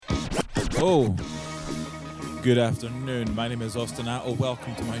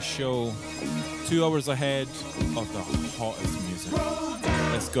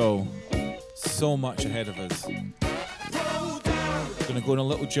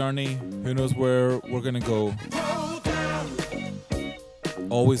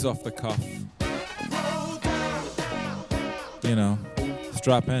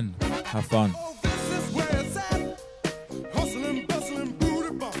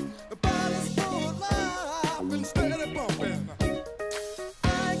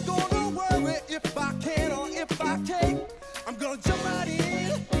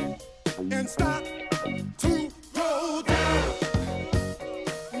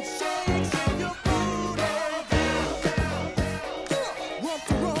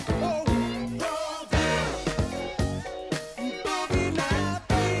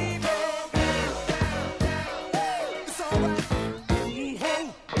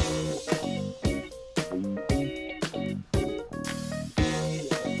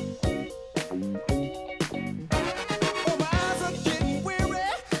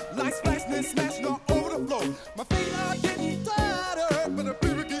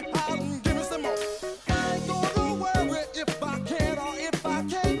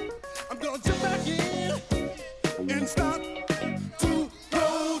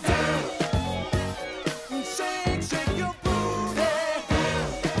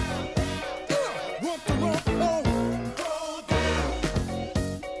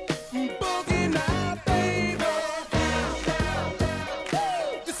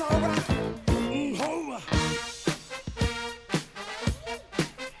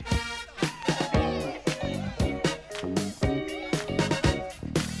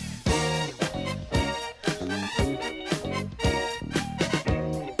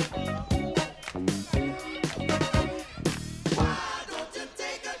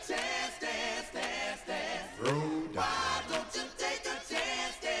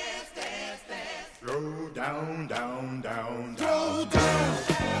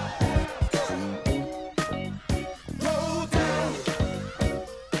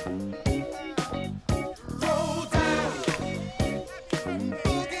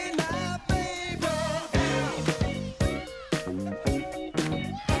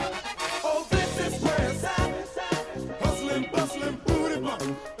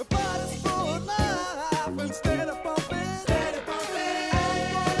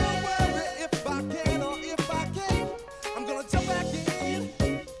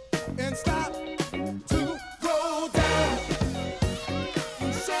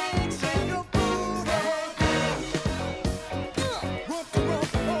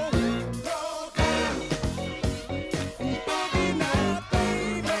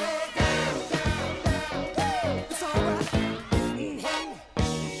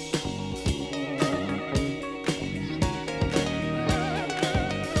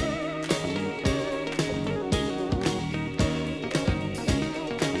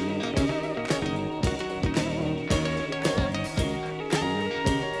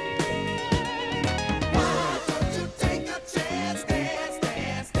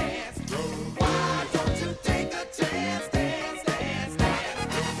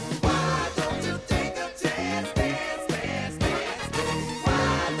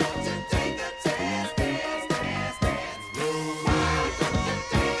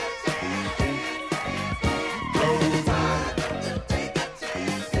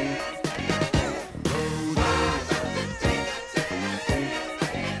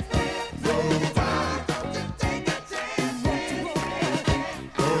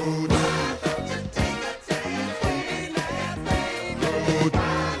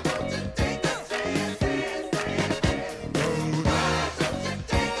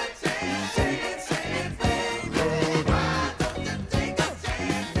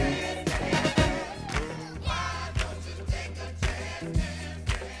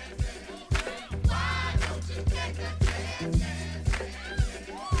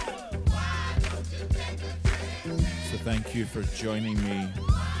Thank you for joining me.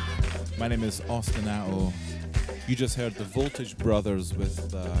 My name is Ostinato. You just heard the Voltage Brothers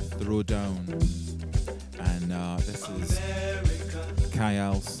with Throwdown. And this is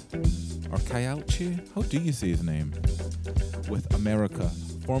Kayals, or Kayalchi? How do you say his name? With America.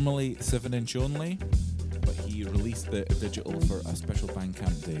 Formerly 7-inch only, but he released the digital for a special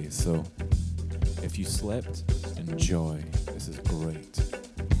Bandcamp day. So if you slept, enjoy. This is great.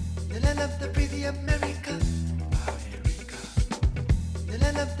 The land of the pretty America. The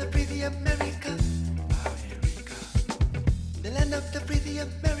land of the pretty America. The land of the pretty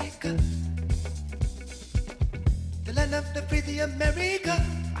America. The land of the pretty America.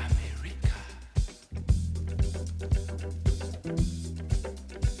 America.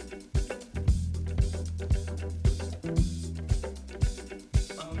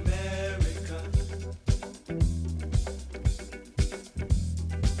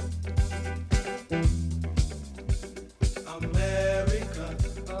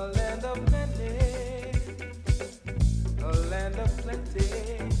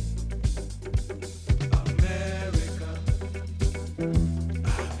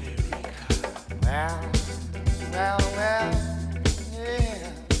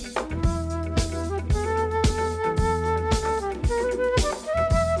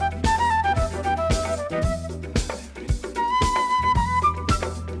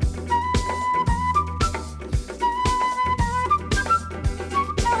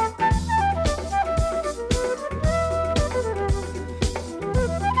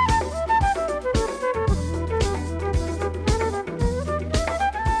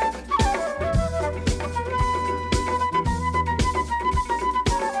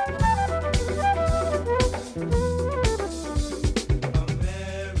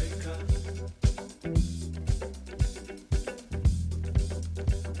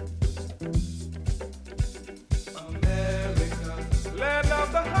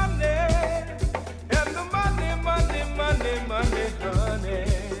 honey.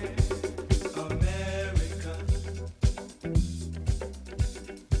 America.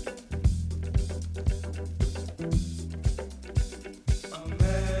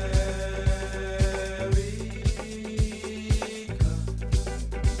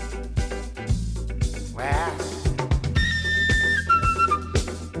 Well,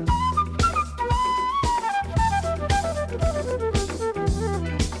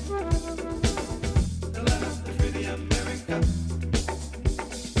 the land of the free America.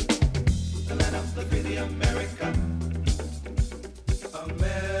 The land of the free America.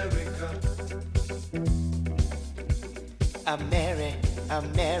 America.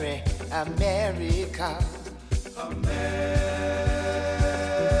 America. America.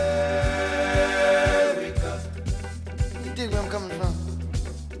 You dig where I'm coming from?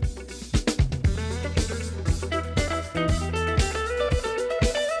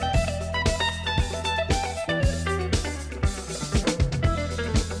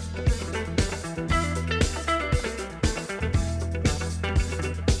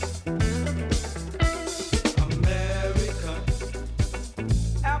 America.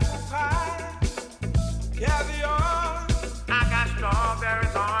 Apple pie, caviar. I got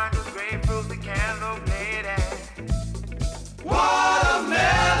strawberries, oranges, grapefruits, the cantaloupe, lady. Watermelon.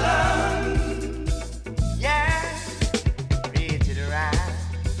 Yeah, ready to the ride.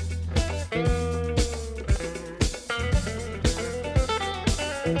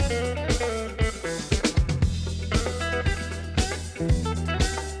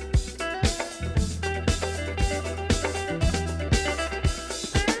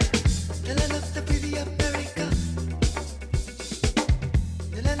 The land of the pretty America.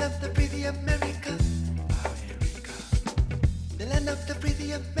 The land of the pretty America. America. The land of the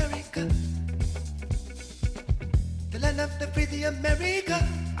pretty America. The land of the pretty America. America.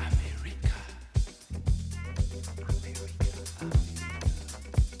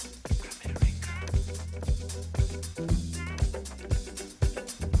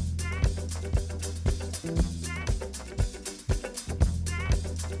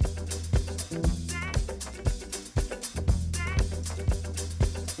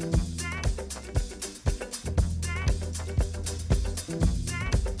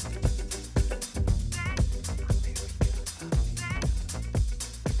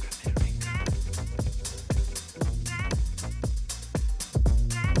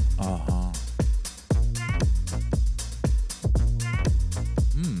 Uh-huh.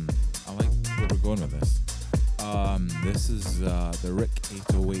 I like where we're going with this. This is the Rick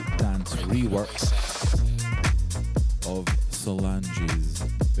 808 dance rework of Solange's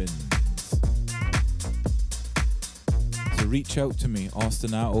Bins. So reach out to me,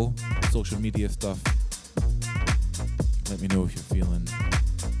 Ostinato, social media stuff. Let me know if you're feeling.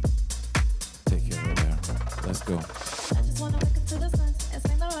 Take care of it there. Let's go. I just wanna wake up to the sun and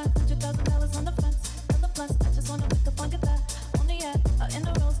sing the run. $100,000 on the front, on the plus. I just wanna wake up on guitar, on the yacht, out in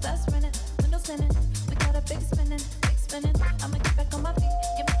the roads that's rented, windows tinted. We got a big spinning, big spinning. I'ma get back on my feet,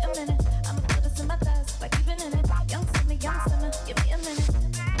 give me a minute. I'ma put this in my thighs, like even in it. Young simmer, give me a minute.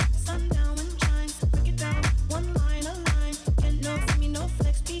 Sundown and shines, break it down, one line, a line. Can't no see me, no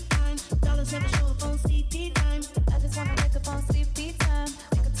flex, be kind. Dollars never show up on CP time. I just wanna wake up on CP time.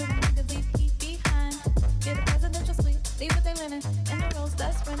 Wake up to the nigga, leave heat behind. Get a presidential suite, leave what they linen. In the roads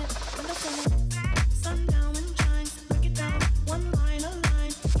that's rented, windows tinted. Sundown and shines, break it down, one line, a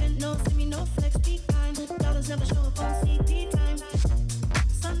line. Can't no see me, no flex, be kind. Dollars never show up on CP time.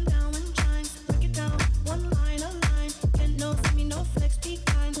 Sundown and shines, break it down, one line, a line. Can't no see me, no flex, be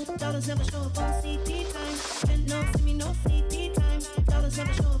kind. Dollars never show up on CP time. Can't no see me, no CP time. Dollars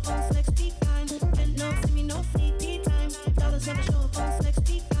never show up on flex, be kind. Can't no see me, no CP time. Dollars never show up on flex,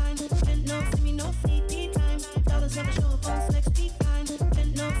 be kind. Can't no see me, no CP time. Dollars never show up on flex, be kind.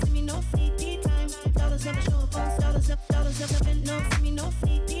 Can't no see me, no CP time. Dollars never show up on dollars never can't no see me, no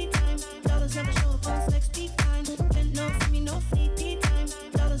CP time. Dollars never show up on flex, be kind. Can't no see me, no CP time.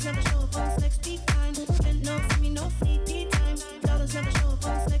 Dollars never show up on flex, be kind. Can't no see me, no CP time. Dollars never show up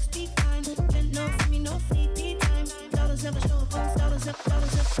on flex, be kind. Can't no see me, no CP time. Dollars never show up on dollars never.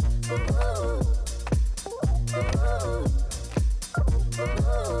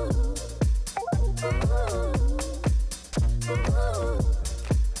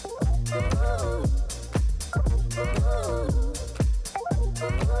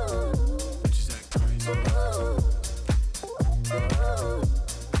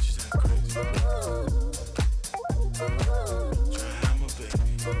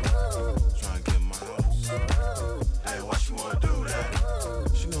 Hey, why she wanna do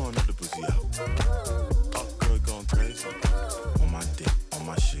that? She know another pussy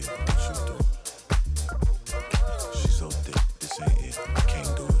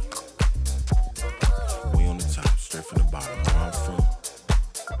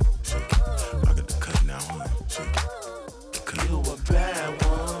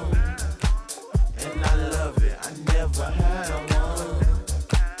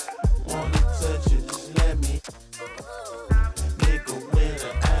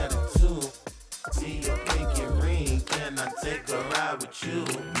with you.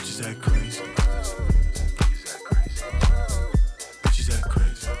 Bitches act crazy. Bitches act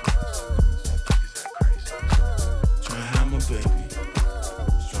crazy. Tryna have my baby.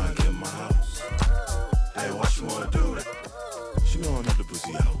 Tryna get in my house. Hey, why she wanna do that? She know another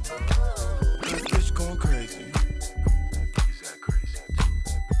pussy out. This bitch going crazy.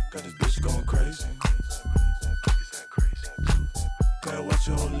 Got this bitch going crazy. Gotta watch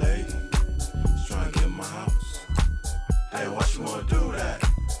your old lady. She's tryna get in my house. Hey, why she wanna do that?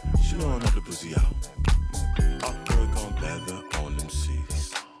 She know another pussy out. Up girl gon' leather on them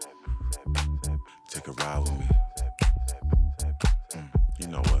seats. Take a ride with me. You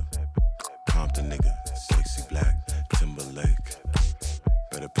know what? Compton nigga, sexy black, Timberlake.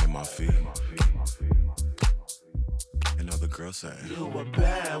 Better pay my fee. Another girl saying, you a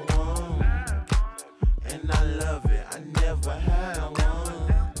bad one, and I love it. I never had one.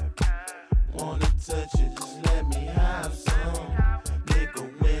 Wanna touch it, just let me have some. Nigga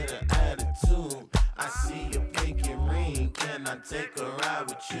with an attitude. I see your pinky ring. Can I take a ride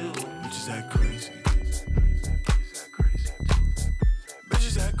with you? Bitches act crazy.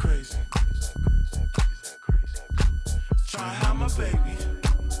 Bitches act crazy. Tryna have my baby.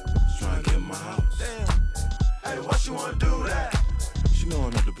 Tryna get in my house. Damn. Hey, why she wanna do that? She know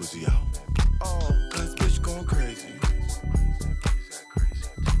another pussy out. Oh, cause bitch going crazy.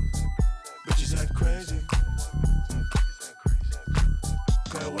 Bitches act crazy.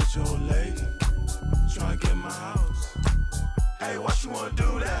 Gotta watch your old lady. Tryna get in my house. Hey, why she wanna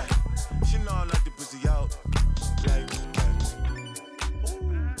do that? She know I like the pussy out. Like,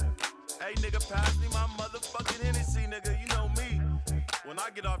 Hey, nigga, pass me my motherfucking Hennessy, nigga. You know me. When I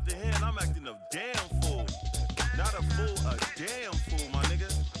get off the hand, I'm acting a damn fool. Not a fool, a damn fool, my nigga.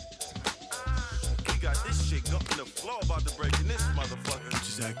 We got this shit up in the floor about to break in this motherfucker.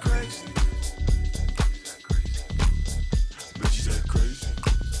 bitches act crazy. Bitches act crazy.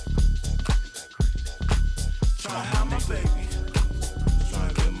 Tryna have my baby.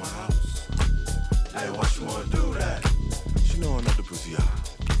 Tryna get in my house. Hey, why she wanna do that? She know another pussy out.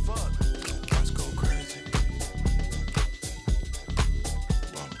 Fuck. Let's go crazy.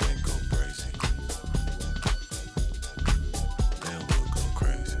 Bump and go crazy. Then we'll go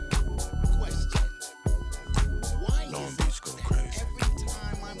crazy. Question. Why Long is Beach it go that crazy. every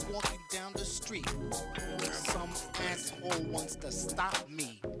time I'm walking down the street, some asshole wants to stop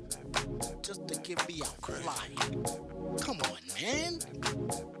me just to give me a Crazy. fly? Come on, man.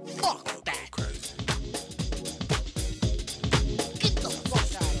 Fuck that. Crazy. Get the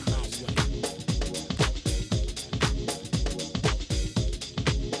fuck out of my way.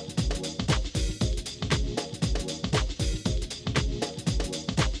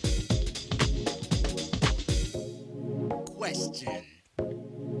 Question.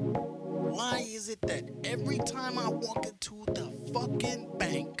 Why is it that every time I walk into the fucking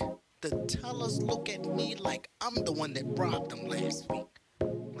bank, the tellers look at me like I'm the one that robbed them last week?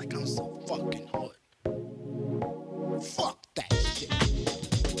 Like I'm so fucking hood. Fuck that shit.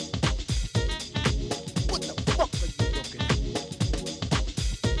 What the fuck are you looking at?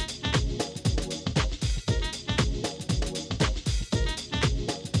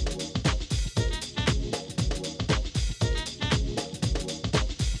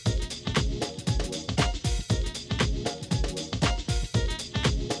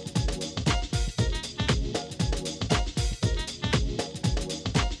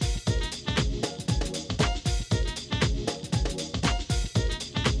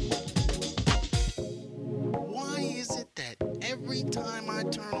 Why is it that every time I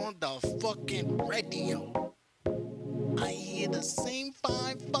turn on the fucking radio, I hear the same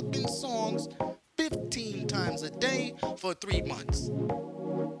 5 fucking songs 15 times a day for 3 months?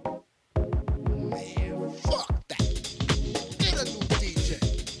 Man, fuck that. Get a new DJ.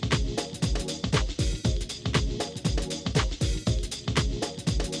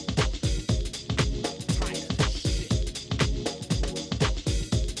 Tired of this shit.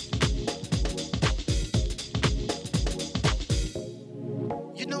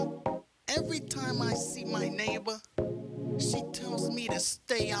 You know, every time I see my neighbor, she tells me to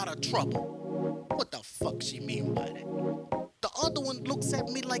stay out of trouble. What the fuck she mean by that? The other one looks at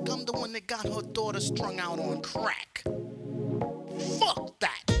me like I'm the one that got her daughter strung out on crack. Fuck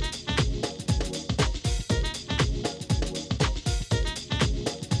that.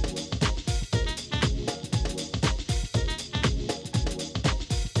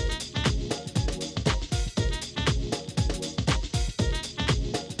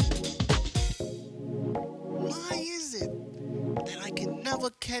 Why is it that I can never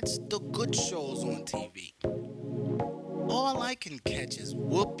catch the good shows on TV? All I can catch is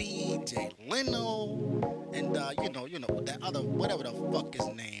Wood Whoopi, Jay Leno, and that other whatever the fuck his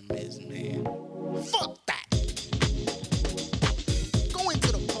name is, man. Fuck that. Go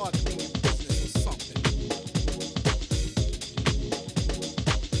into the park and do your business or something.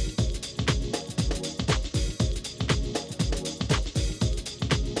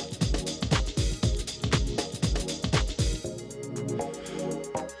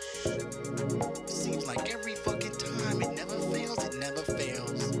 Seems like every fucking time it never fails, it never fails.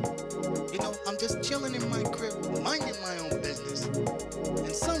 I'm just chilling in my crib, minding my own business.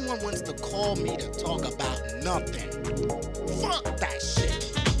 And someone wants to call me to talk about nothing. Fuck that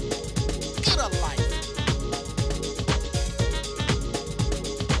shit. Get a life.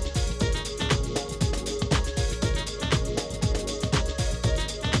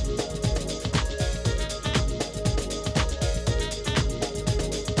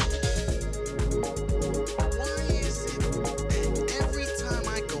 Why is it that every time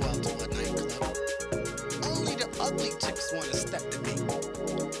I go out to a nightclub, only the ugly chicks want to step to me?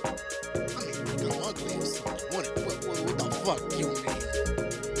 I mean, I'm ugly or something. What the fuck you mean?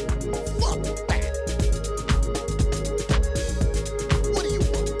 Fuck that. What do you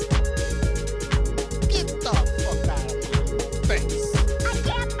want? Get the fuck out of my face. I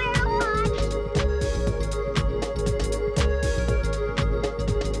can't bear much.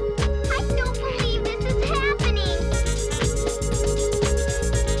 I don't believe this is happening.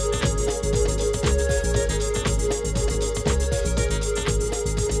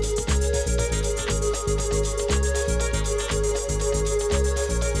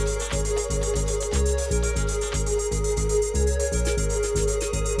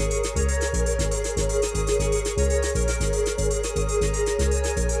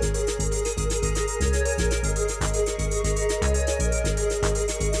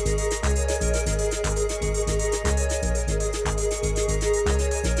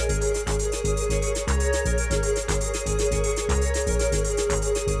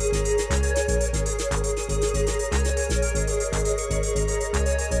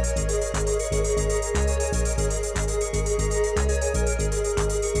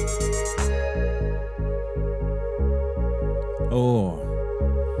 Oh,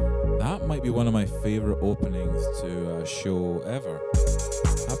 that might be one of my favorite openings to a show ever.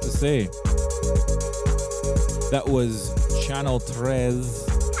 I have to say, that was Channel 3's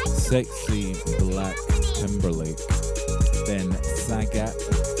Sexy Black Timberlake. Then Sagat,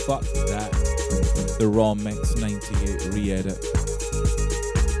 Fuck That, the Raw Mix 98 re-edit.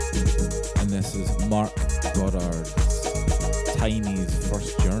 And this is Mark Goddard's Tiny's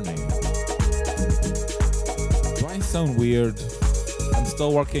First Journey. Do I sound weird? I'm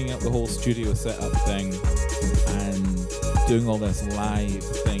still working out the whole studio setup thing and doing all this live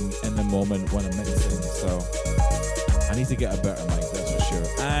thing in the moment when I'm mixing, so I need to get a better mic, that's for sure.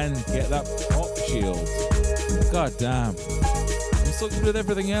 And get that pop shield. God damn. I'm so good with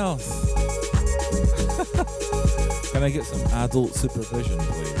everything else. Can I get some adult supervision,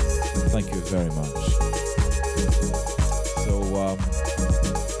 please? Thank you very much. So,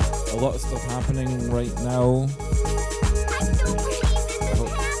 a lot of stuff happening right now.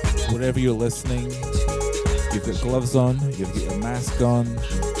 Wherever you're listening, you've got gloves on, you've got your mask on.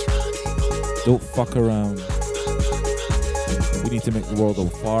 Don't fuck around. We need to make the world a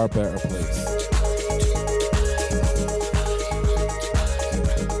far better place.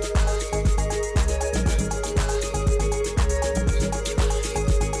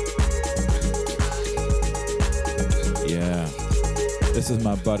 Yeah, this is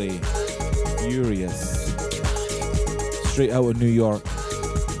my buddy, Furious. Straight out of New York.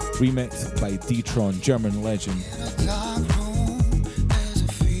 Remixed by D-Tron, German legend.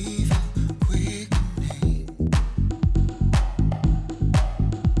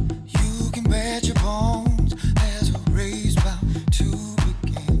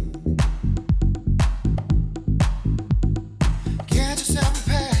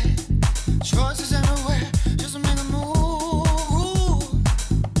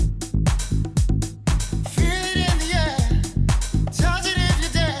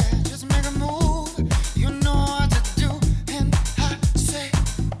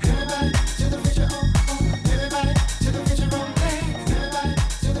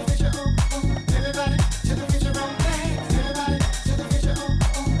 Everybody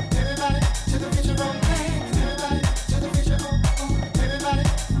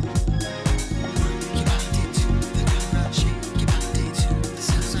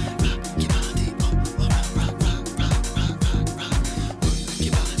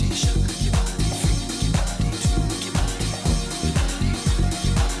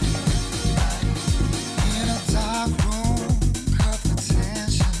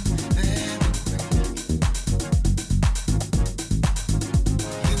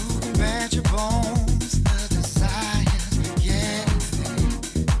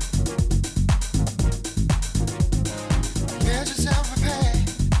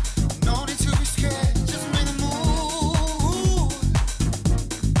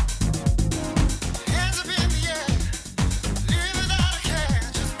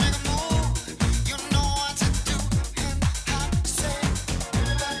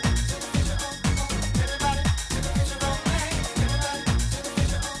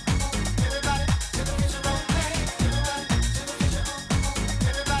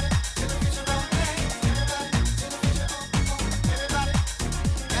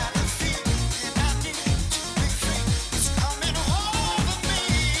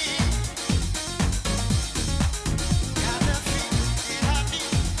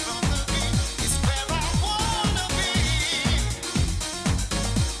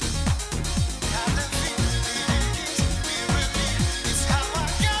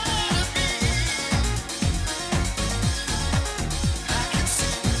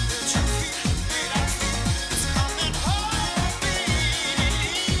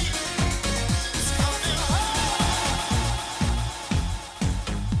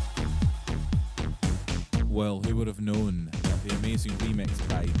Well, who would have known that the amazing remix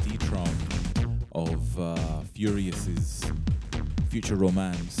by D-Tron of Furious's Future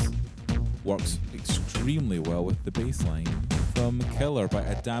Romance works extremely well with the bass line from Killer by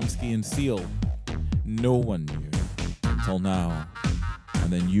Adamski and Seal. No one knew until now,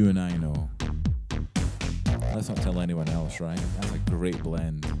 and then you and I know. Let's not tell anyone else, right? That's a great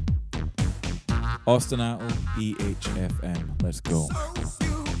blend. Austin Attle, EHFM. Let's go.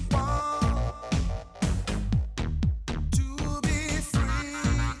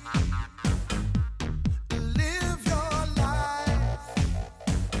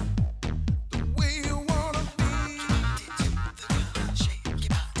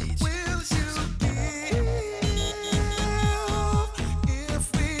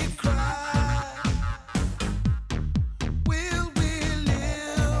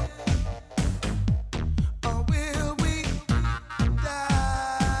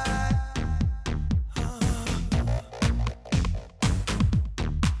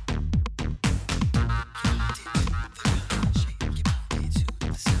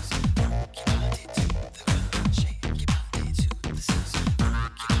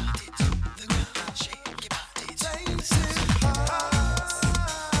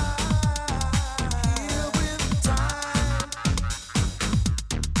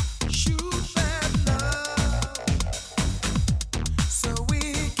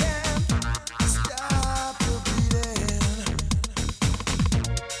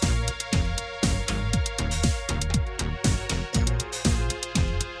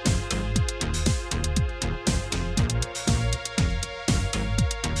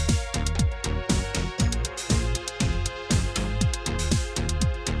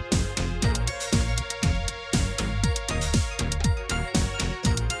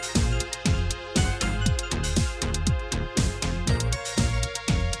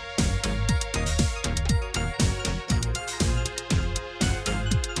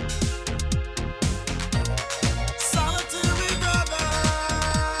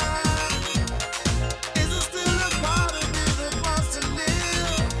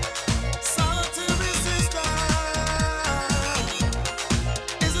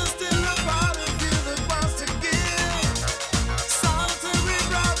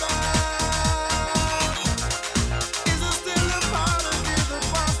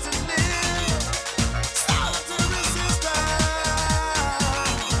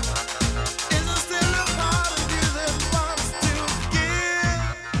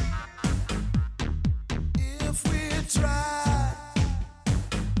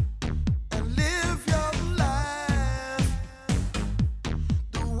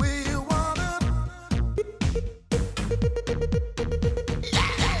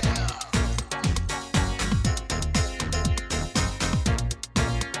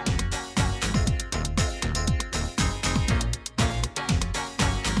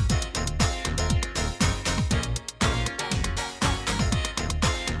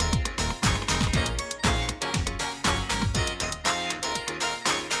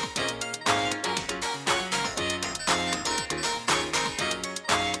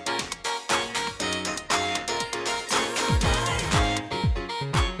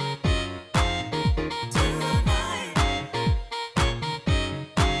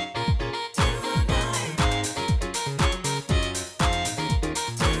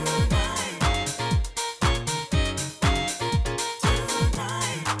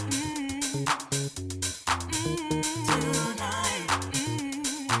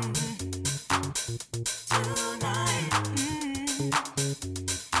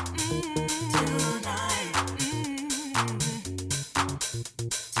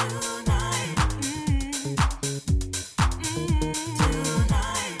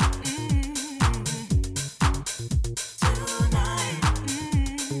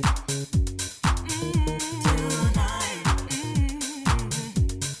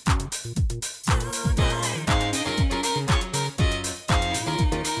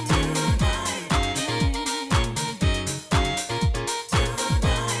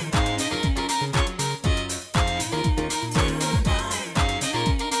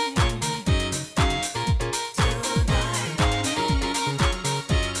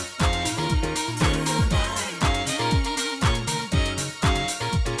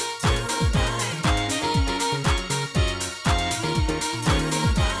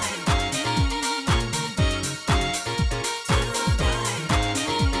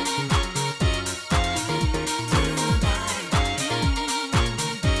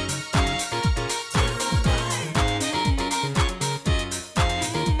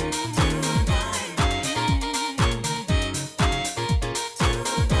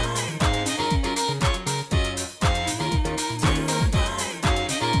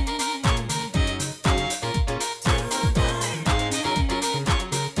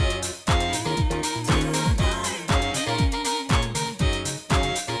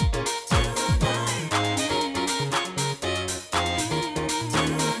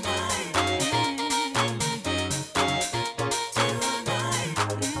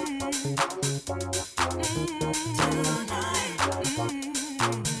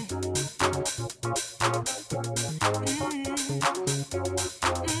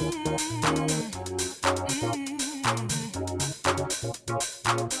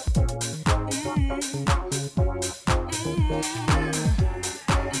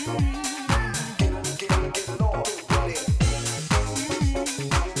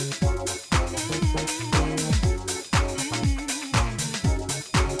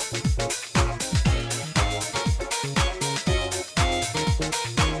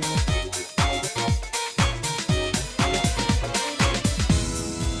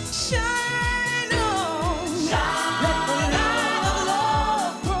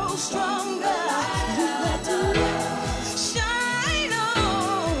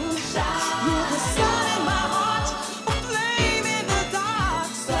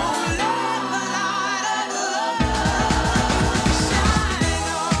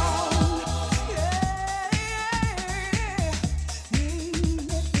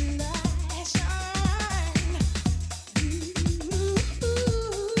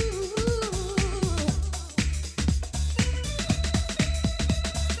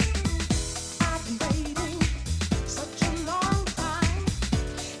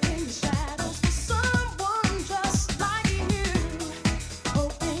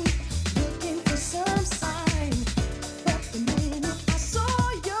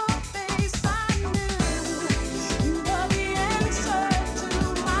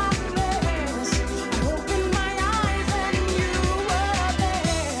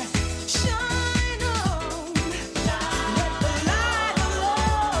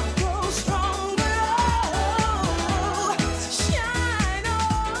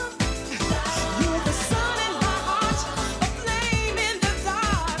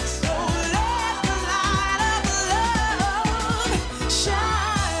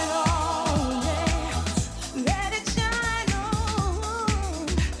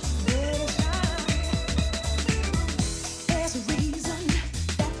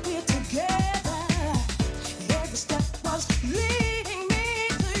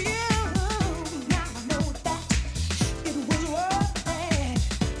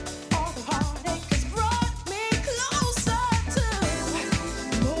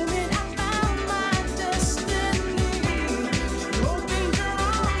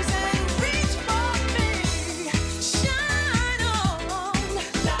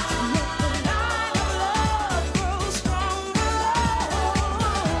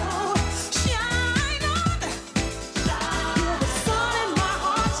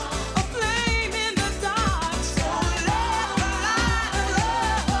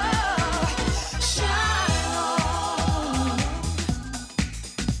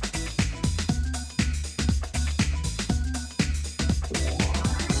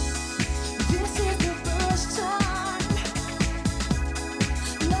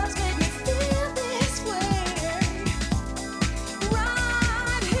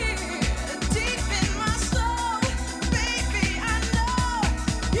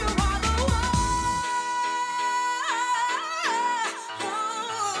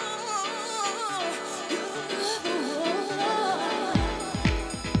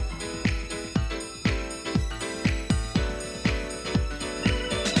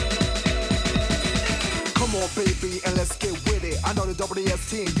 Come on, baby, and let's get with it. I know the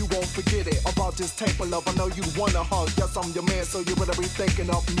WST and you won't forget it. About this type of love, I know you wanna hug. Yes, I'm your man, so you better be thinking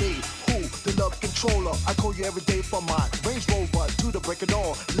of me. Who? The love controller. I call you every day for my Range Rover to the break of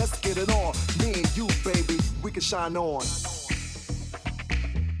dawn. Let's get it on. Me and you, baby, we can shine on.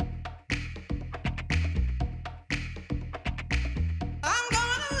 I'm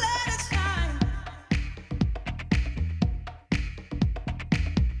gonna let it shine.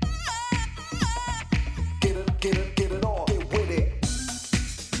 Get it on. Get with it.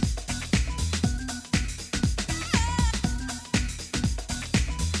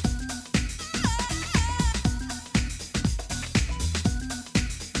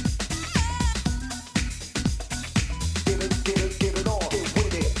 Get it on. Get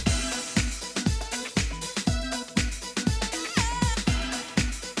with it.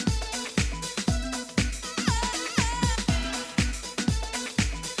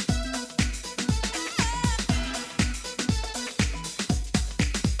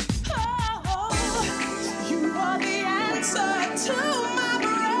 You are the answer to my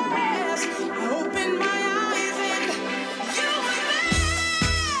prayers. I open my eyes and you are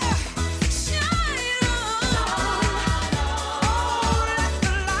there. Shine on. Oh, let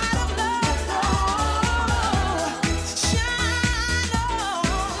the light of love glow. Shine on.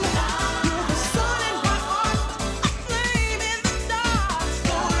 You're the sun in my heart, a flame in the dark.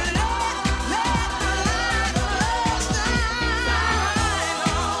 So let the light of love shine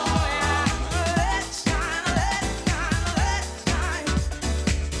on. Let it shine, let it shine, let it shine.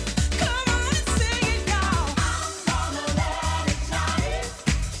 Come on and sing it, y'all. I'm gonna let it shine.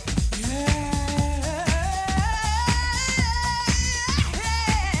 Yeah.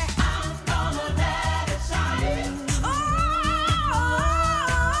 I'm gonna let it shine. Oh,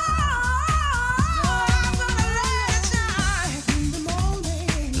 I'm gonna let it shine. In the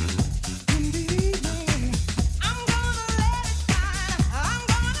morning, in the evening, I'm gonna let it shine. I'm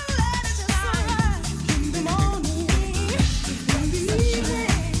gonna let it shine. In the morning, in the evening,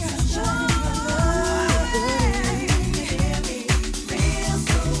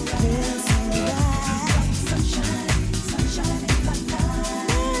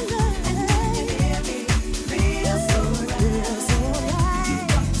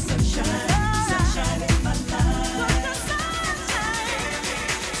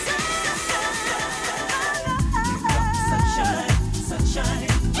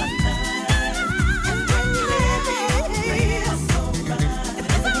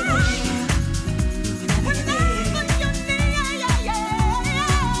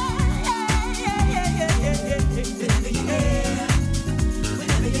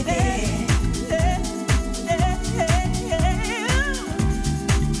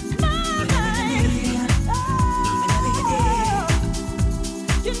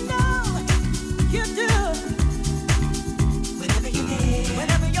 you know you do. Whenever you're near,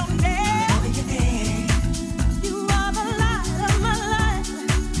 you are the light of my life.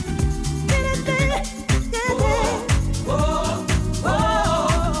 Oh,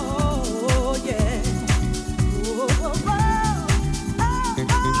 yeah.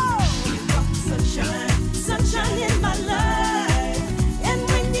 Sunshine in my life. And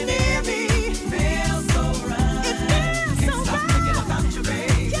when you're near me, it feels so right. Can't stop thinking about you,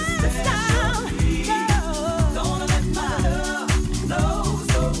 baby. Can't stop.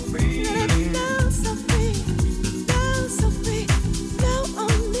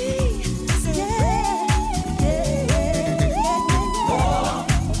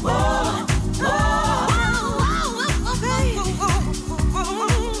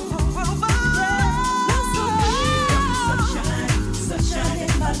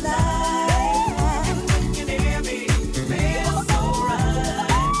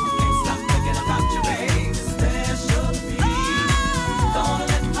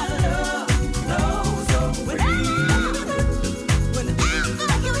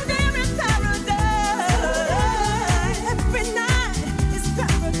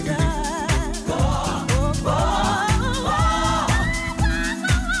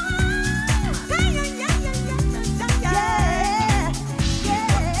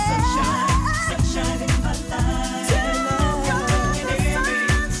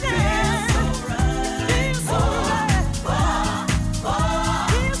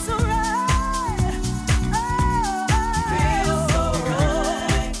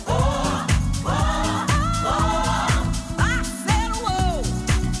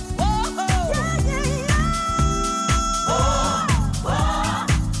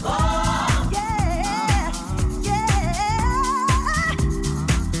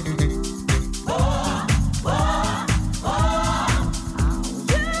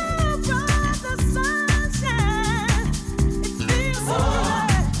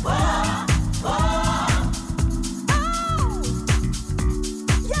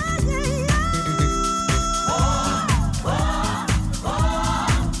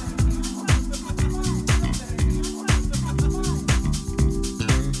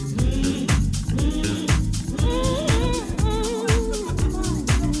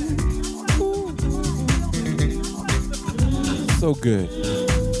 so good.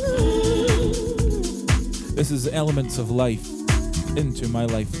 This is Elements of Life, Into My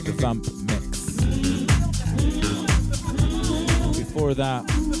Life, the Vamp mix. Before that,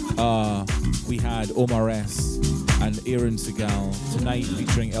 we had Omar S. and Aaron Segal, Tonight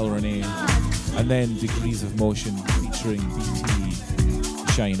featuring El Renee, and then Degrees of Motion featuring BT,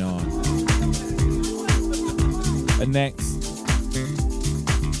 Shine On. And next,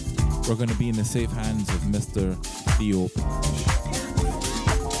 we're going to be in the safe hands of Mr. Theo Page.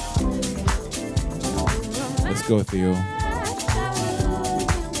 Let's go, Theo.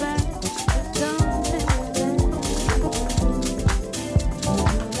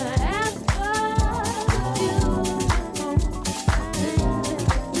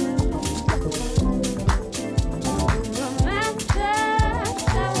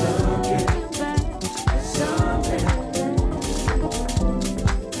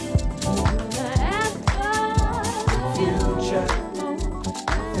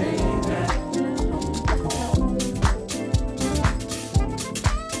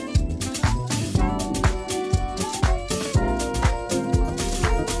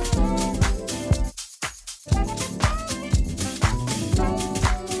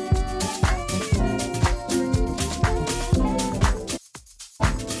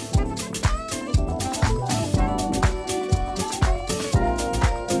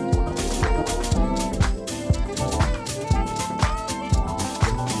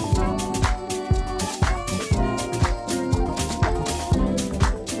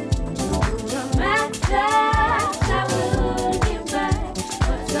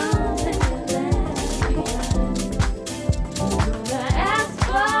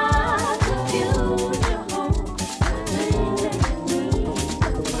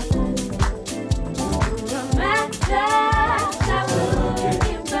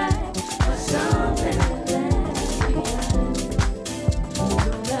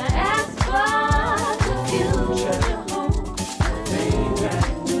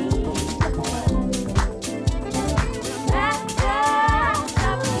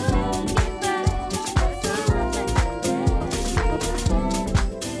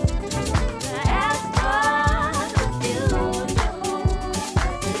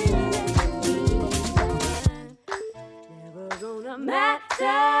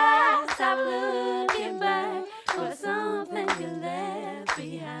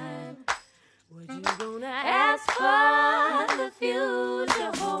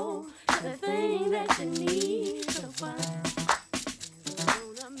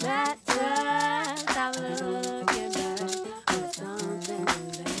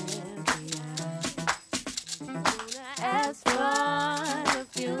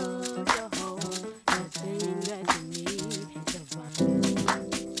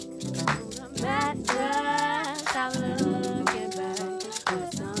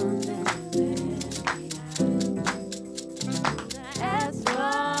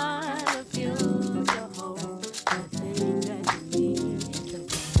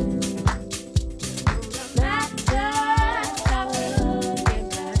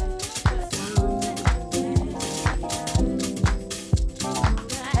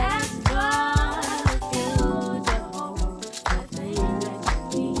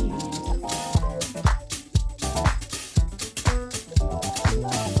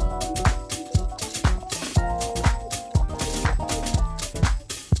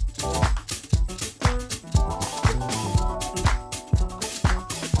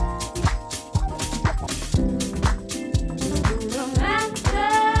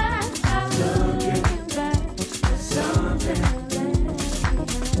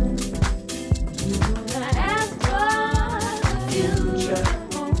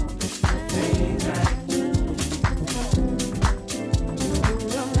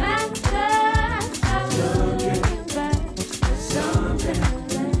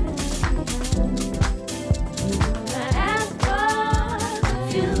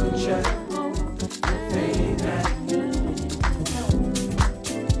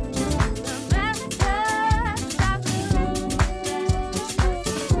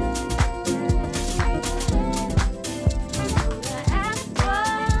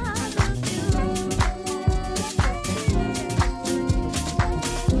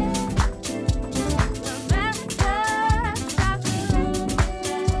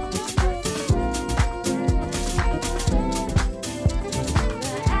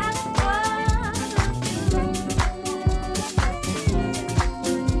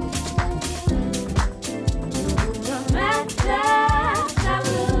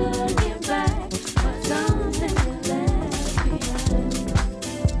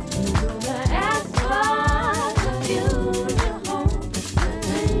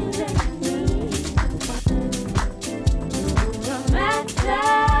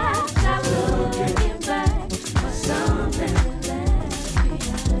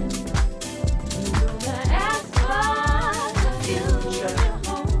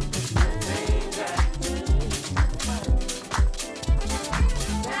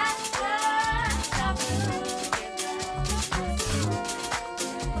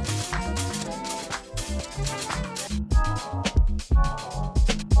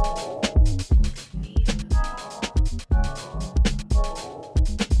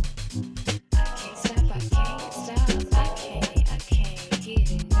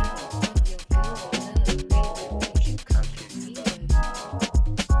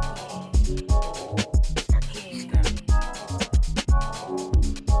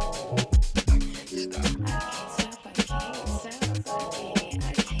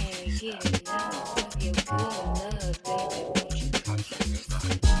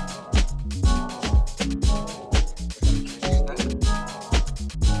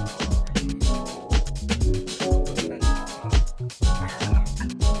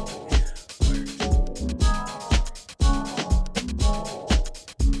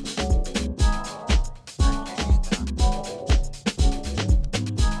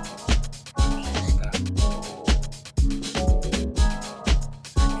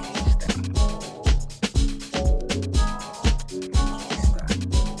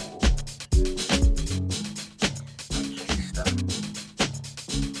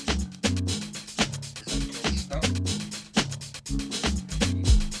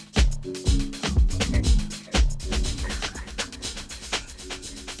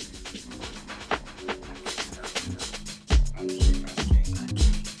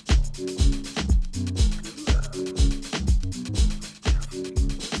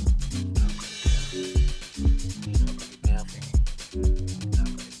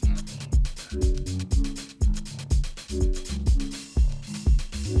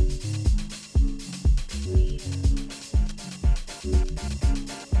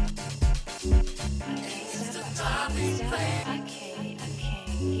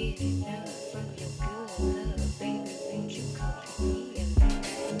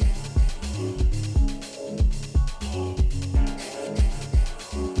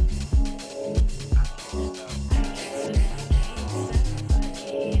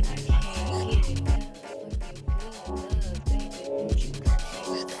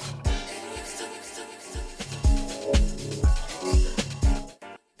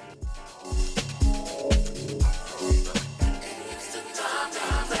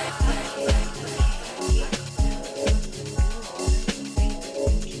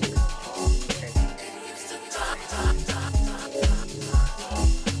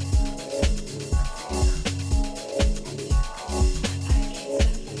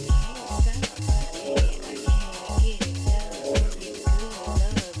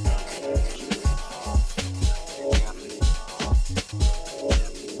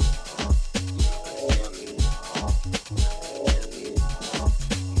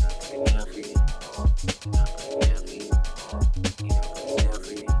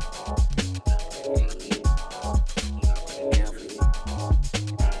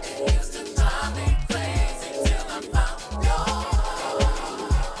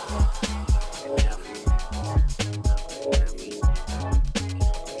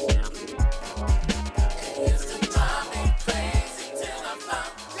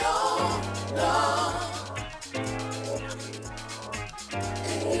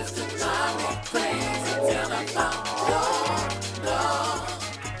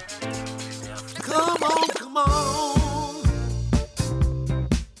 Come on, come on.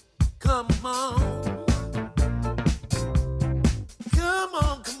 Come on. Come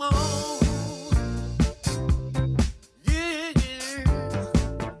on, come on. Yeah, yeah.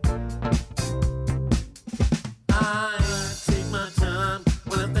 I take my time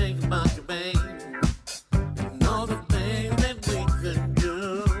when I think about you, babe. And all the things that we could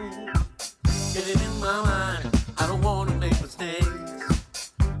do. Get it in my mind. I don't wanna make mistakes.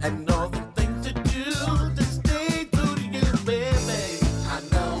 And all the things to do to stay true to you, baby. I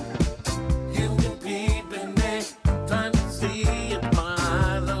know you've been peeping there, trying to see it, my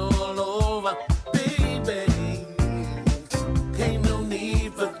eyes all over, baby. Ain't no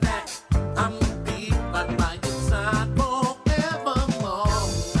need for that. I'm gonna be right by your side forevermore.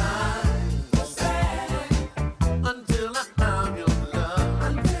 I was sad until I found your love.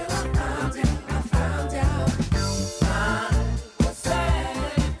 Until I found you, I found out. I was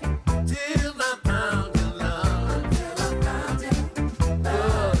sad till I found your love. Until I found your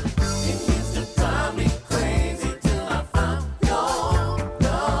love. It used to drive me crazy till I found your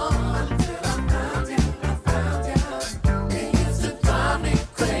love. Until I found you, I found out. It used to drive me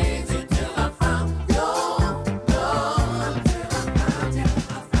crazy till I found your love. Until I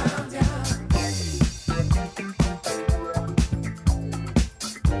found you,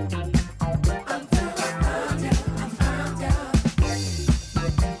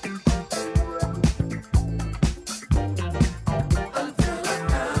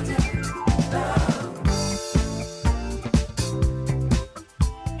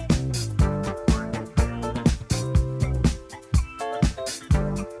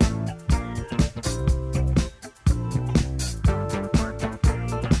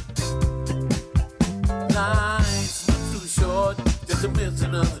 life's not too short just to miss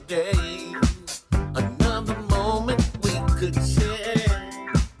another day, another moment we could share.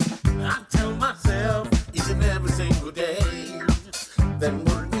 I tell myself each and every single day that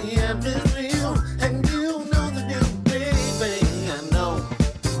what we have is real, and you know the deal, baby. I know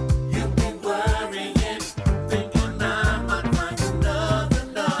you've been worrying, thinking I might find another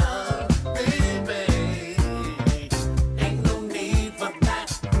love, baby. Ain't no need for that.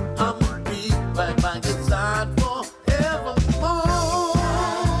 I'ma be right by your side forevermore.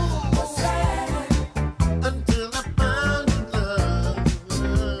 Until I found your love.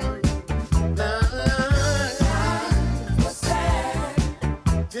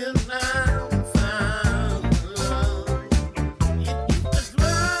 Till now I found your love. It used to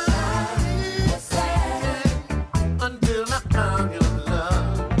drive me until I found your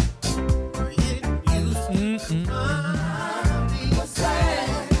love. It used to drive me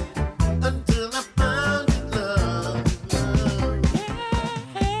until I found your love.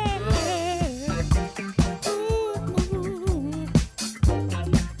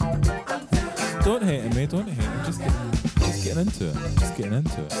 Don't hate me, don't hate me. Just getting into it. Just getting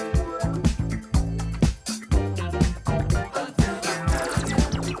into it.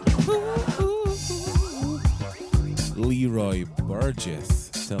 Leroy Burgess,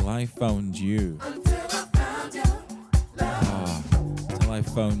 Till I Found You. Ah, Till I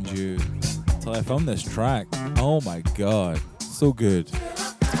Found You. Till I found this track. Oh my god. So good.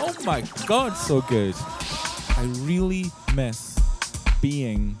 my God, so good. I really miss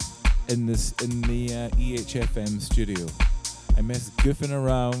being in the EHFM studio. I miss goofing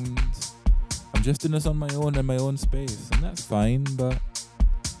around. I'm just doing this on my own in my own space, and that's fine, but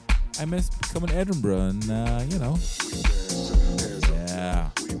I miss coming to Edinburgh and, you know. Yeah.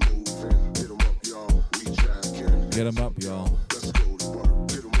 Get 'em up, y'all.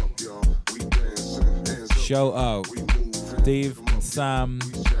 Shout out Dave and Sam,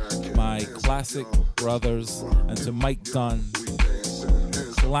 my classic brothers, and to Mike Dunn,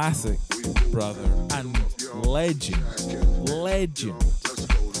 classic brother and legend.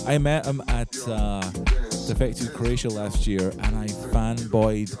 I met him at Defected Croatia last year, and I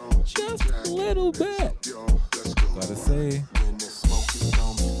fanboyed just a little bit. Gotta say.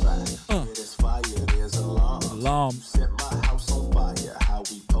 Alarm.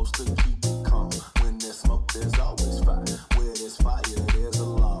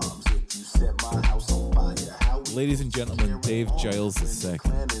 Ladies and gentlemen, Dave Giles II. Carry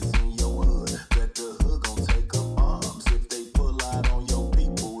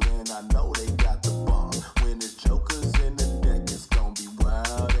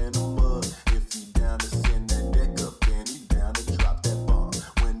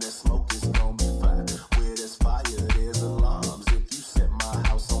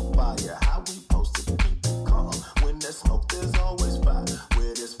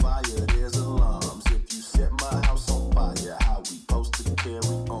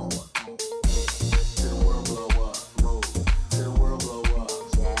on.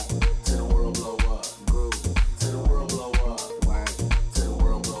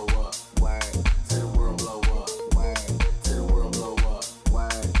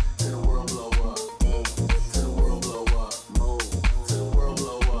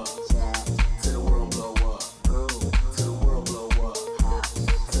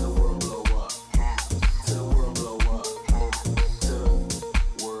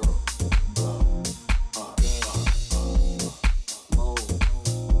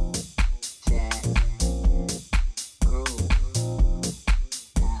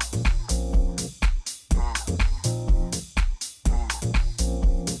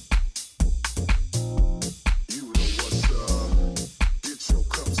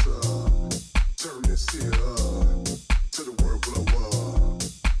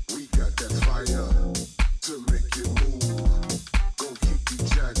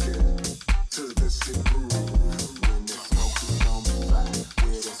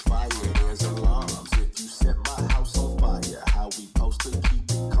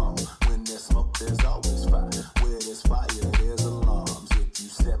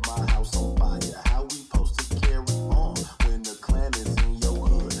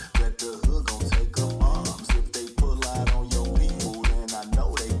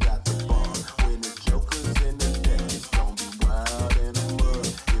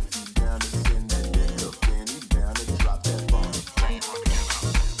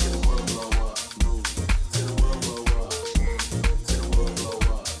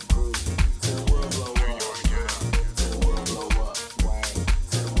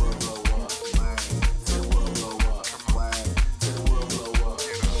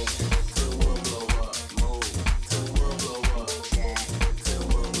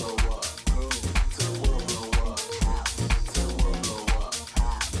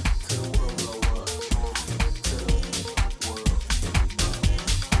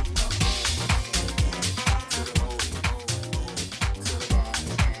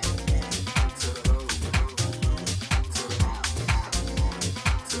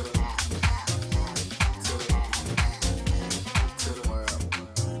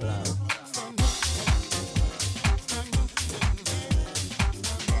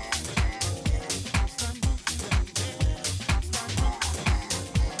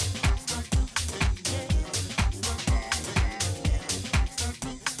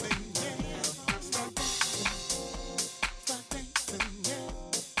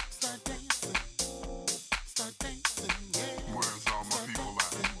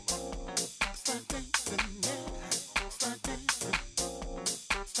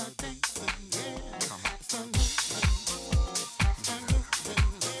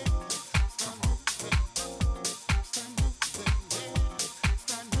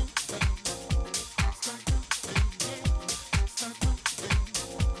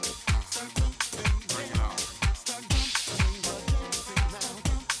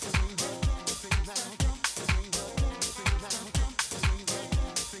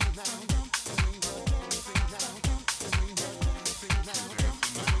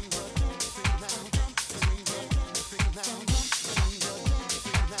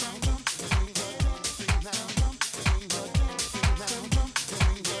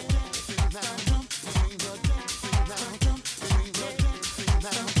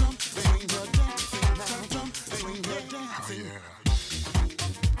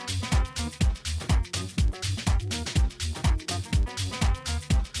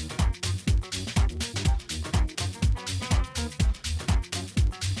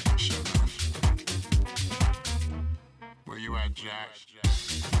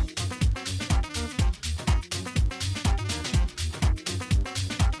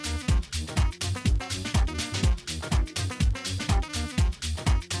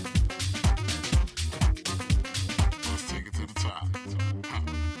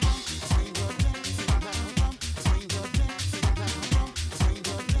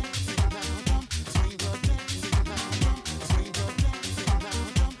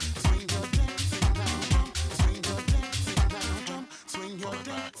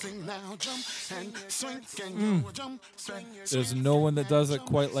 There's no one that does it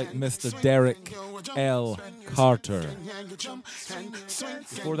quite like Mr. Derek L. Carter.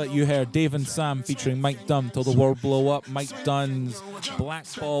 Before that, you heard Dave and Sam featuring Mike Dunn, Till the World Blow Up. Mike Dunn's Black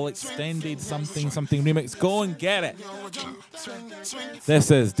Ball Extended something remix. Go and get it. This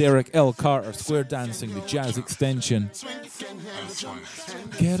is Derek L. Carter, Square Dancing, the Jazz Extension.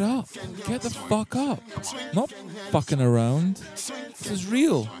 Get up. Get the fuck up. Not fucking around. This is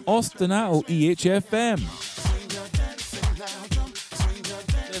real. Ostinato EHFM.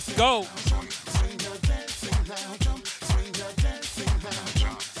 Let's go.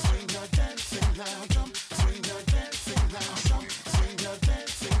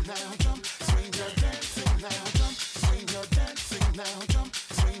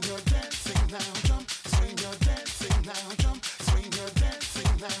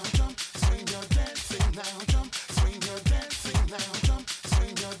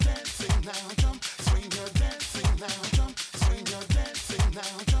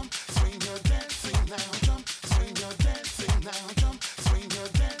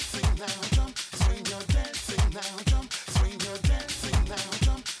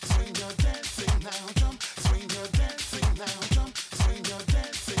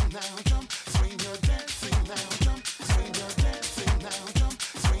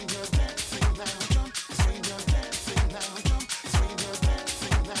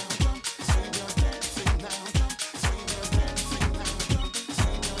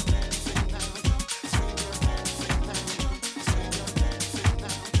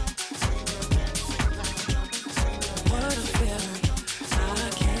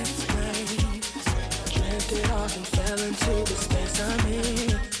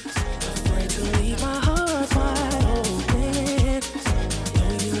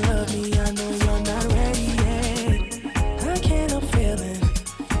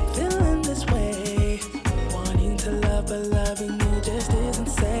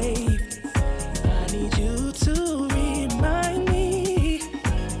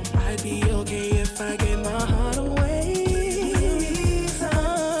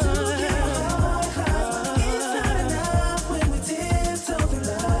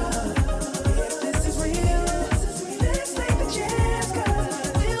 This is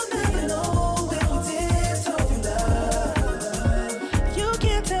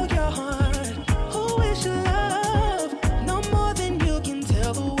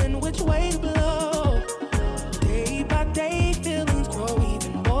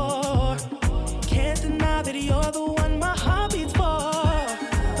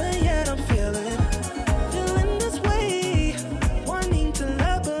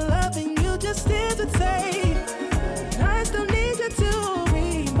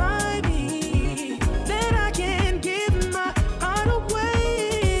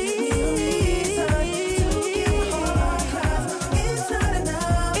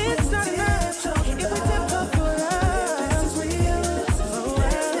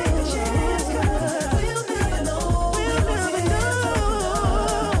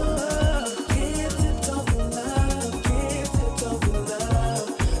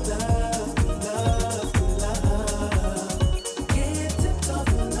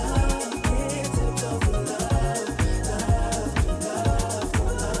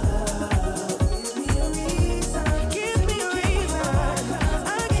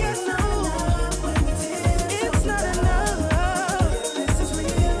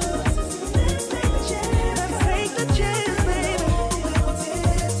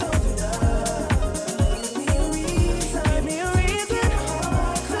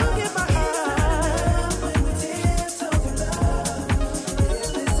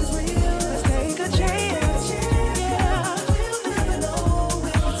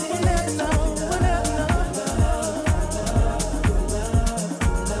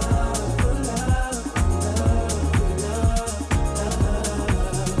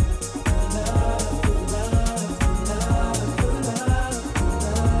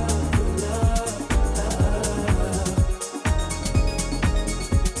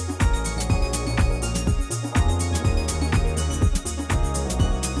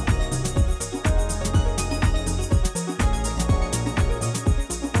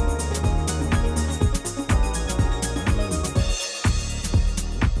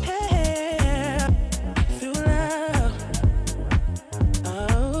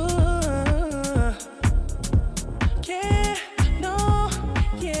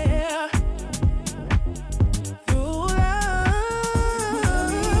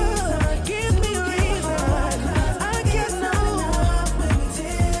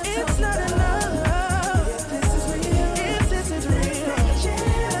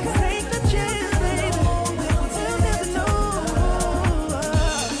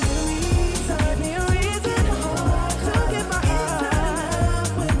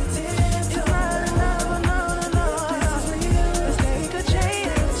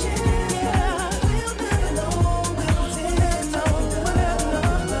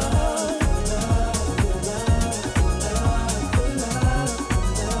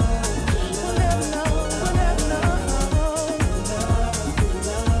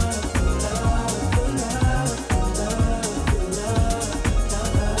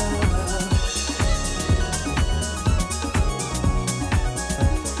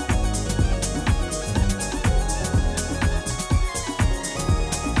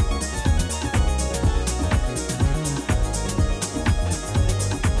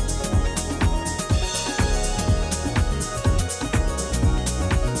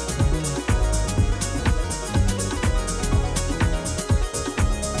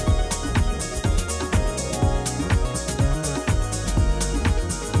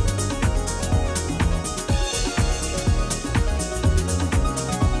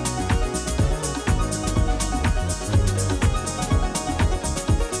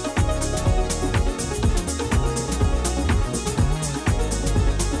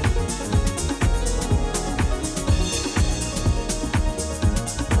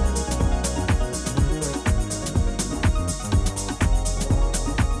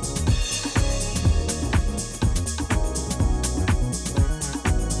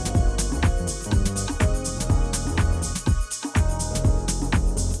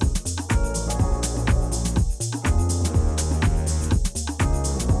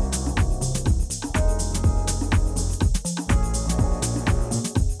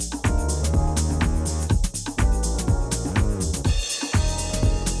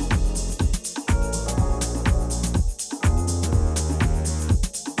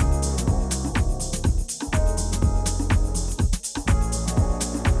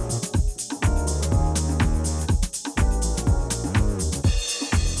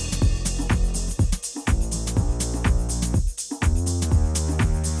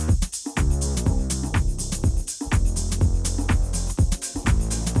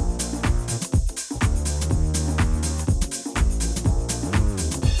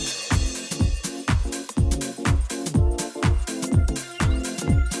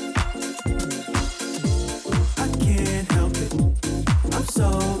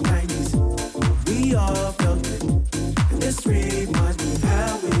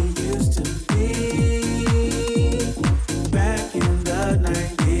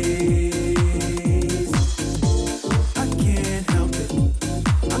 90s. I can't help it.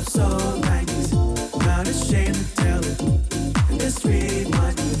 I'm so 90s. Not ashamed to tell it. And this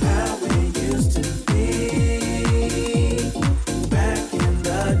reminds me of how we used to be back in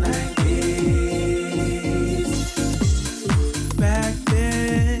the 90s. Back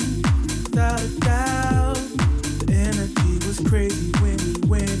then, without a doubt, the energy was crazy when we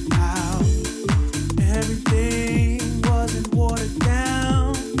went out. Everything wasn't watered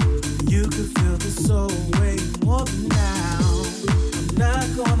down. You could feel the soul way more than now. I'm not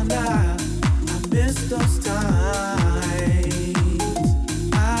gonna lie, I miss those times.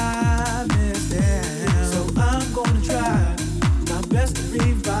 I miss them. So I'm gonna try my best to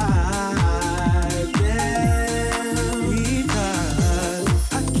revive them. Because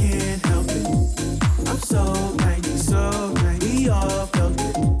I can't help it. I'm so 90, so 90. We all felt it.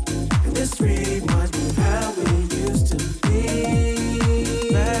 And this reminds me of how we used to be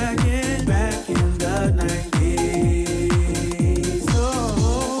back in the 90s.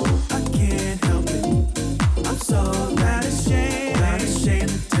 Oh, I can't help it. I'm so not ashamed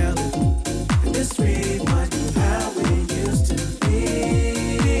to tell it. And this reminds me of how we used to be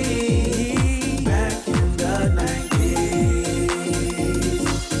back in the 90s.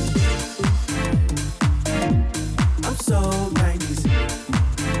 I'm so 90s.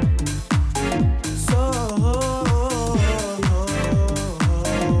 So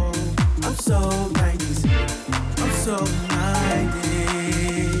I'm so 90s. I'm so 90s.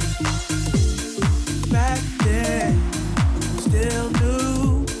 Back then, still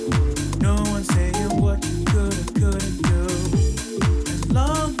new. No one saying what you could or couldn't do. As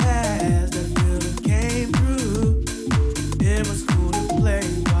long as that feeling came through, it was cool to play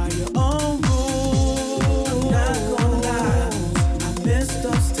by your own rules. I'm not gonna lie, I miss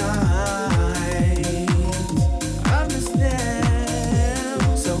those times. I miss them.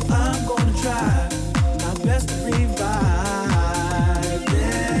 So I'm gonna try my best to revive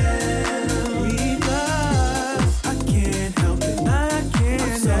them. Because I can't help it. I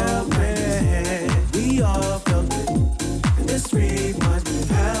can't help it. We all felt it. And this reminds me of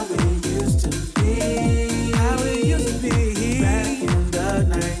how we used to be. How we used to be back in the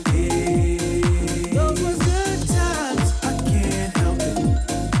 90s. Those were good times. I can't help it.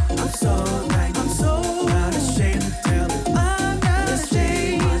 I'm so 90. I'm so not ashamed to tell it. I'm not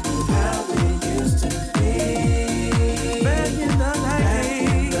ashamed. This reminds me of how we used to be back in the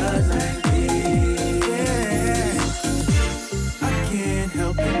 90s. Yeah. I can't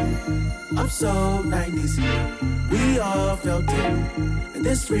help it. I'm so 90s. We all felt it. And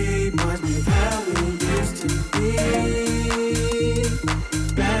this reminds me of how we used to be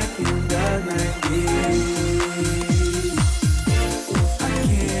back in the 90s. I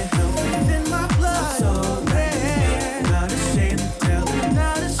can't help it. In my blood. I'm so 90s. Not ashamed to tell it.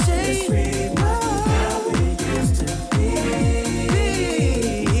 Not ashamed. This reminds me of how we used to be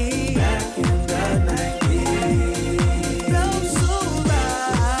back in the 90s. Felt so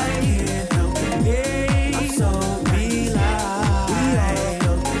right. I can't help it. Yeah. I'm so 90s. We all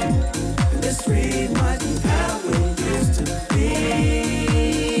felt it. And this reminds me of how we used to be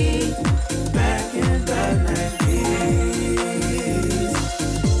back in the 90s.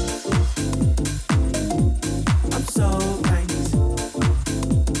 I'm so 90s.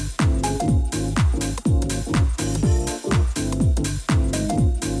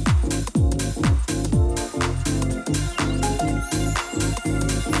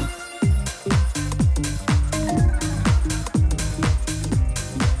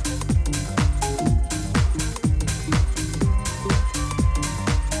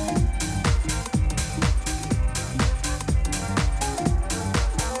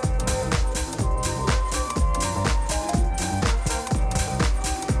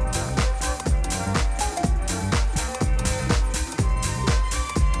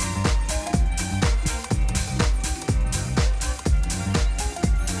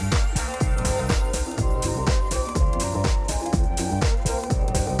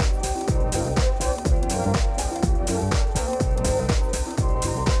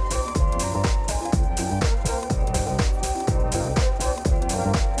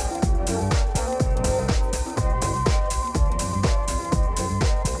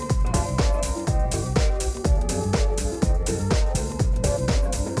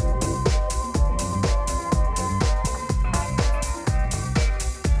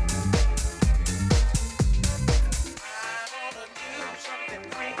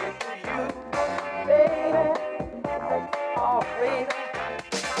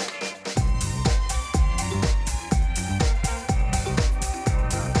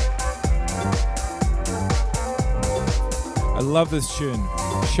 Love this tune.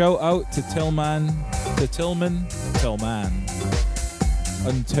 Shout out to Tillman, Until Man.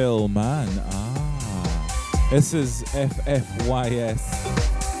 This is FFYS.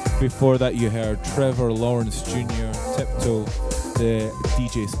 Before that, you heard Trevor Lawrence Jr., Tiptoe, the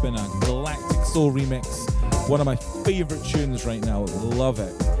DJ Spinner Galactic Soul remix. One of my favorite tunes right now. Love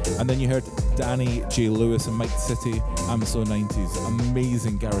it. And then you heard Danny J. Lewis and Mike City. I'm So 90s.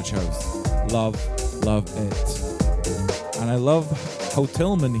 Amazing garage house. Love it. And I love how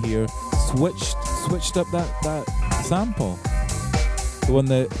Tillman here switched up that sample. The one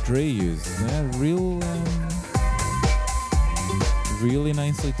that Dre used. Yeah, really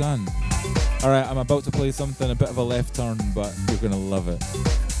nicely done. Alright, I'm about to play something, a bit of a left turn, but you're going to love it.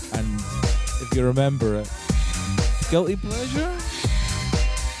 And if you remember it, guilty pleasure?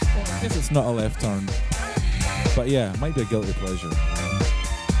 Well, I guess it's not a left turn. But yeah, it might be a guilty pleasure.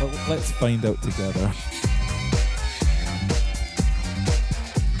 But let's find out together.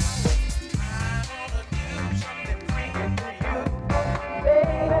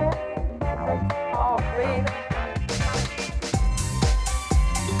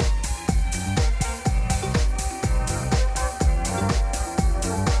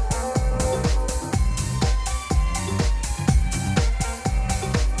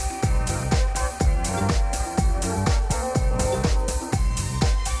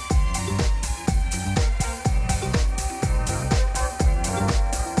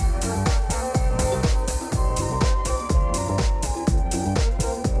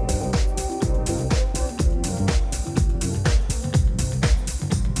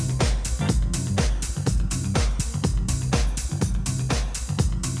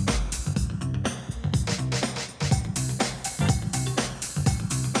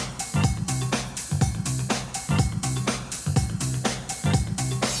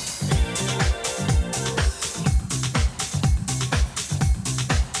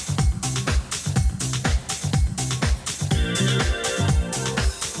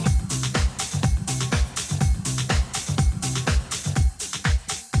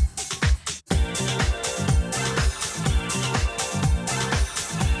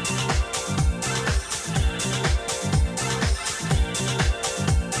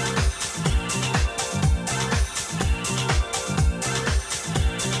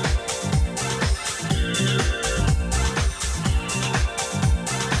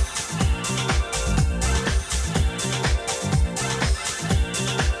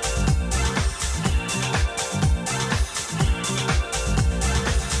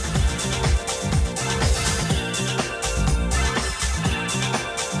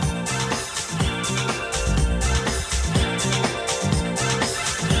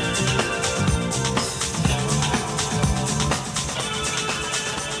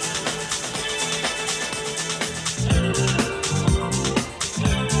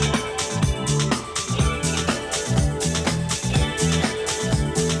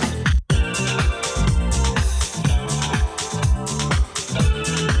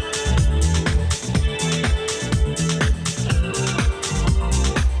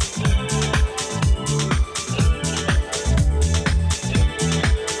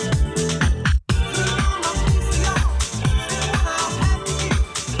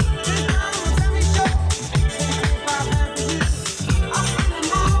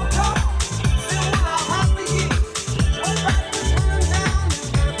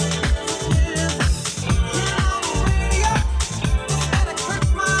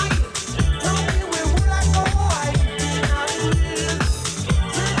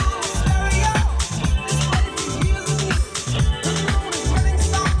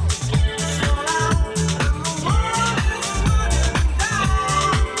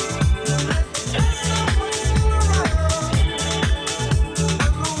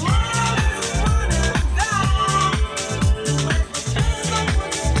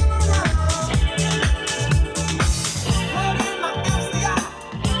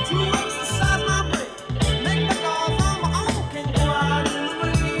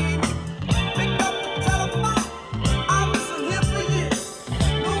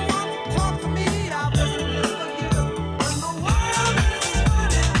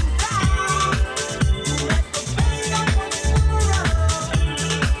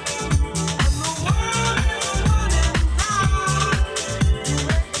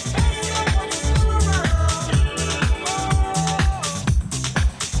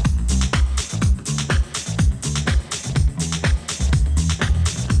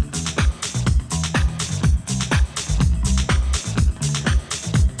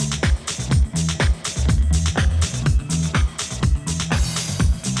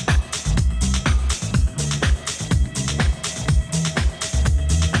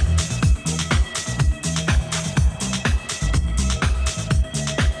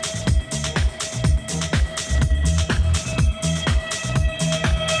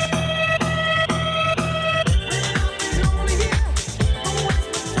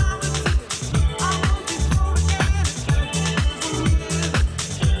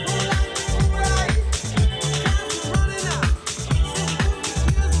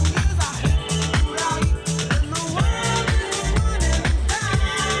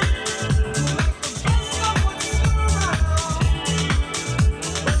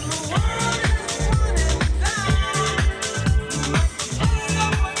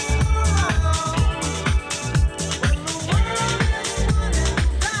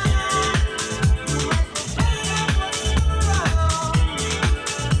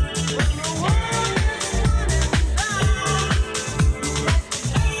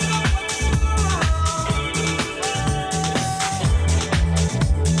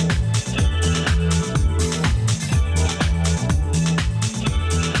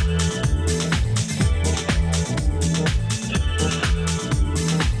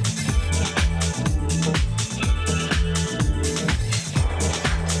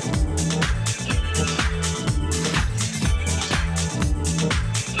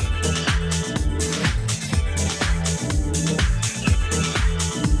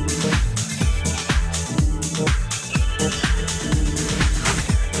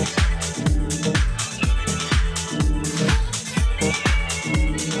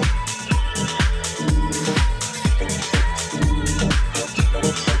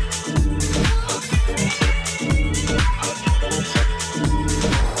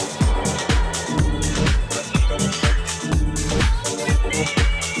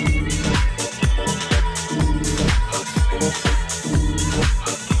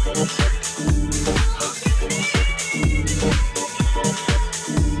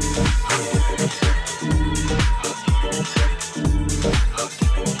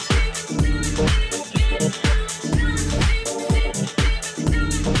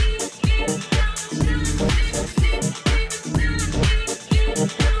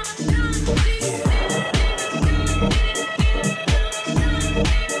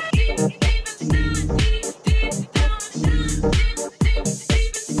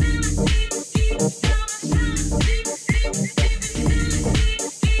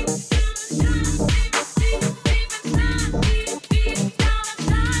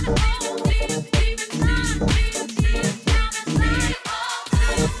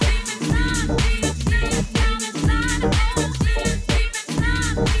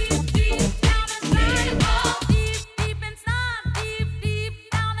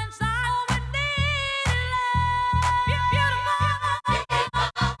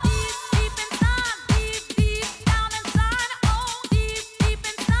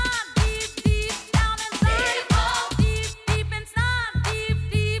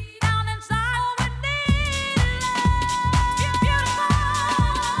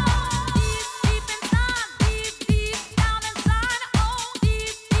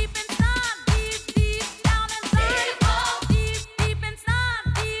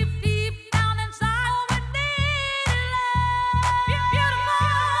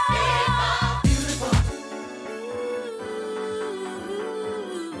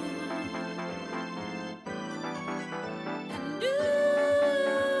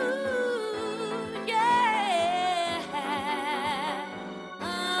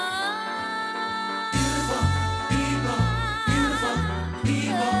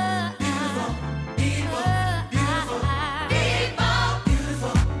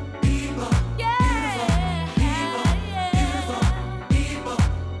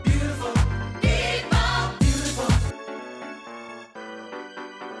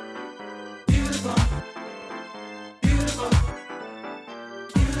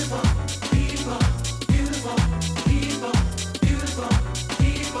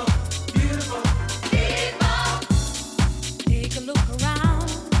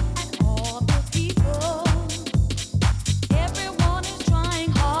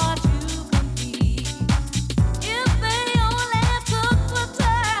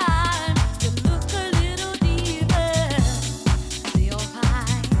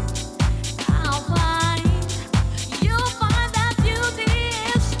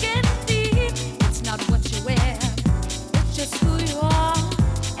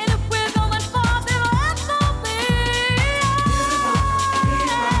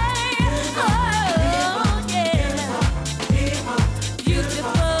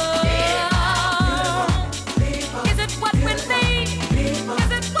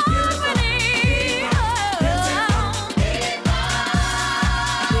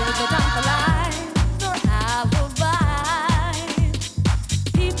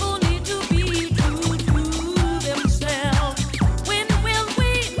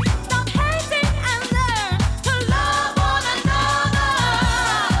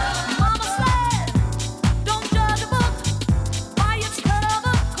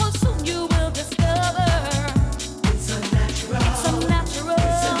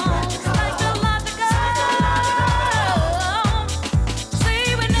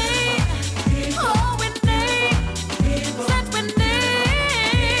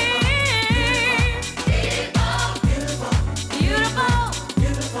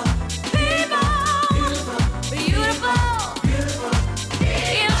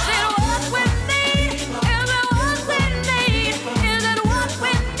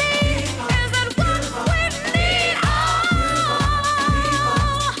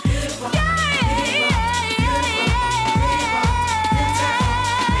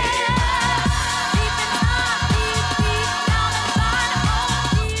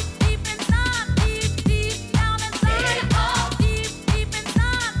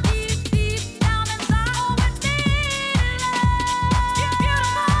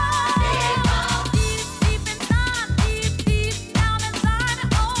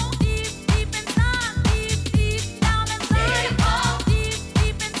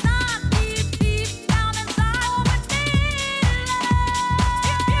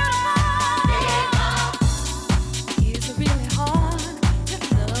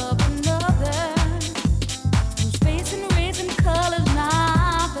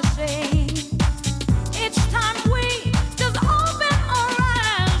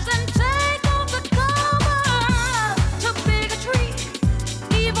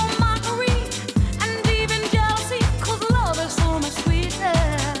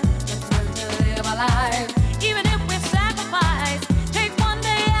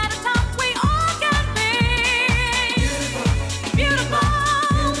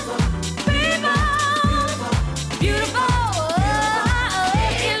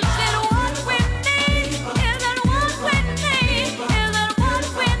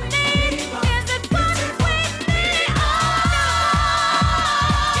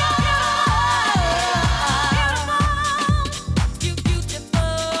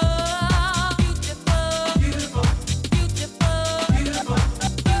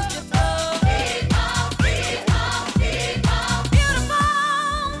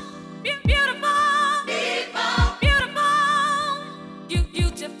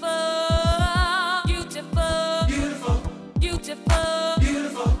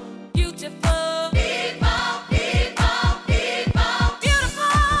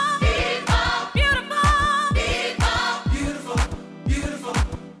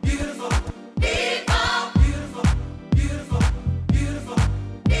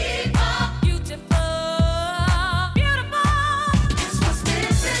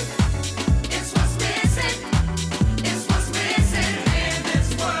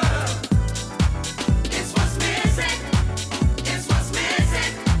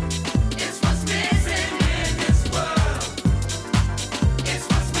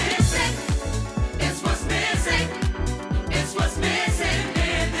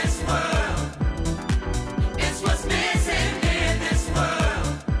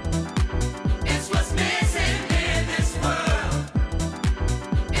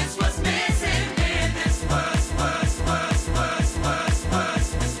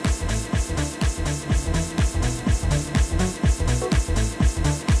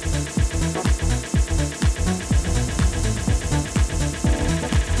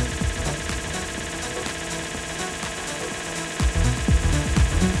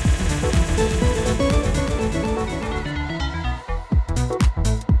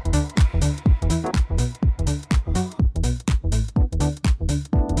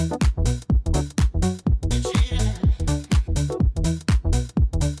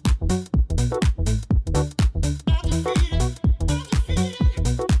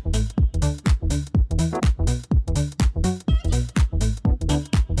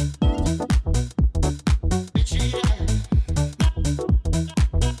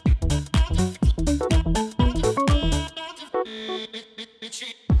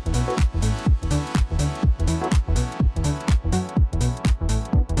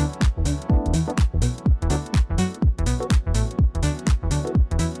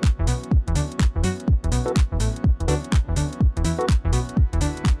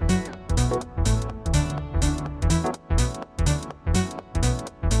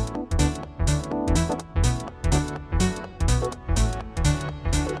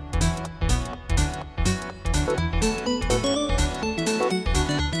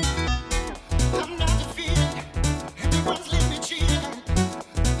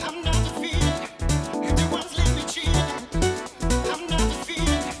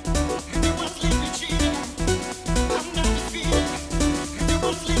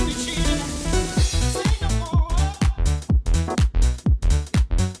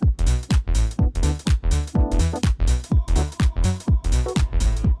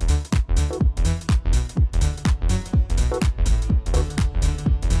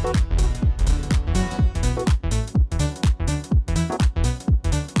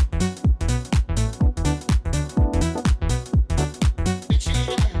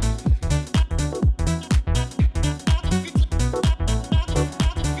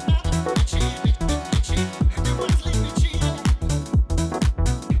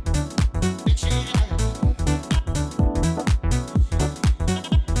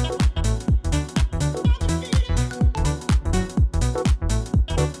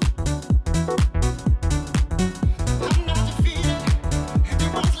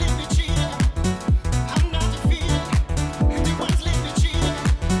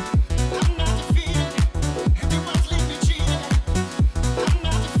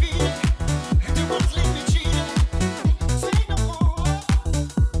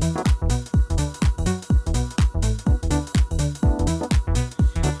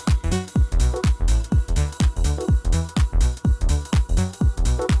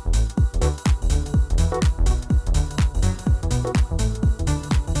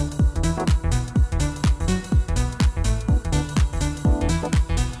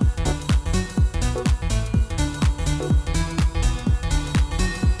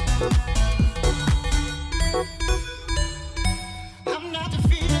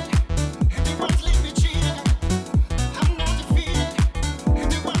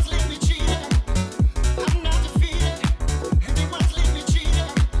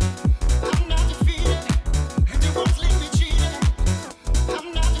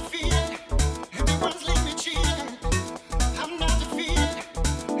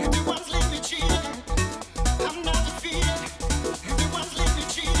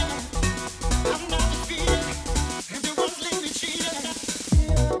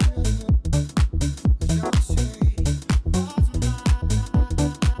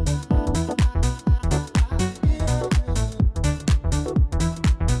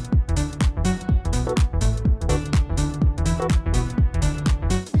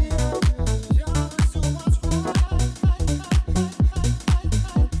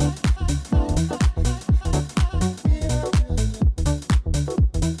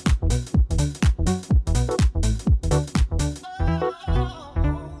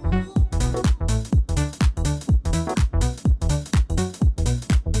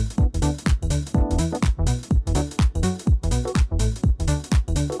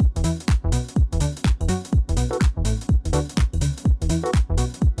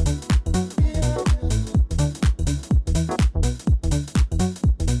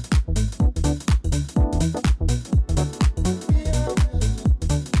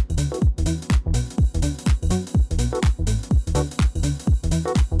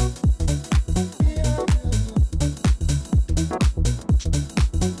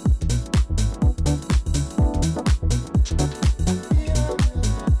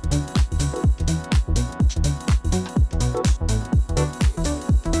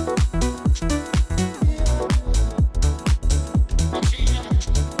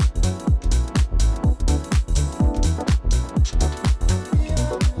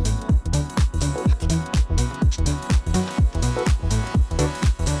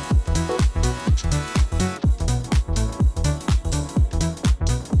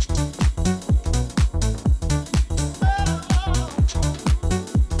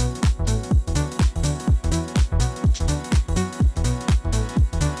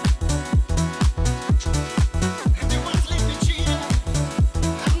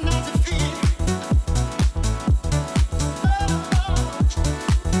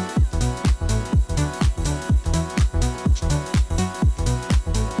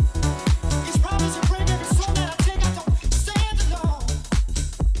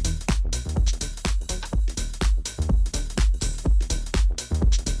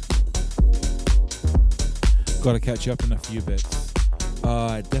 Gotta catch you up in a few bits.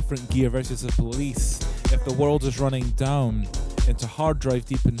 Different Gear versus the Police. If the World is Running Down. Into Hard Drive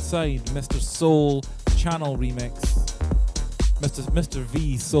Deep Inside. Mr. Soul Channel Remix. Mr.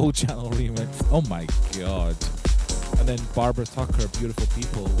 V Soul Channel Remix. Oh my god. And then Barbara Tucker, Beautiful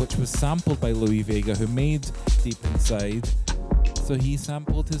People, which was sampled by Louis Vega, who made Deep Inside. So he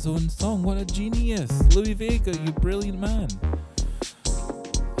sampled his own song. What a genius. Louis Vega, you brilliant man.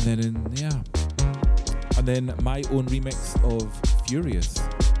 And then, And then my own remix of Furious.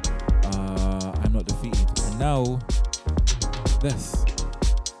 I'm Not Defeated. And now, this.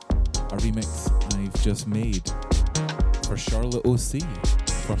 A remix I've just made for Charlotte OC.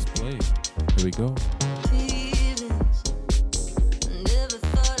 First play. Here we go.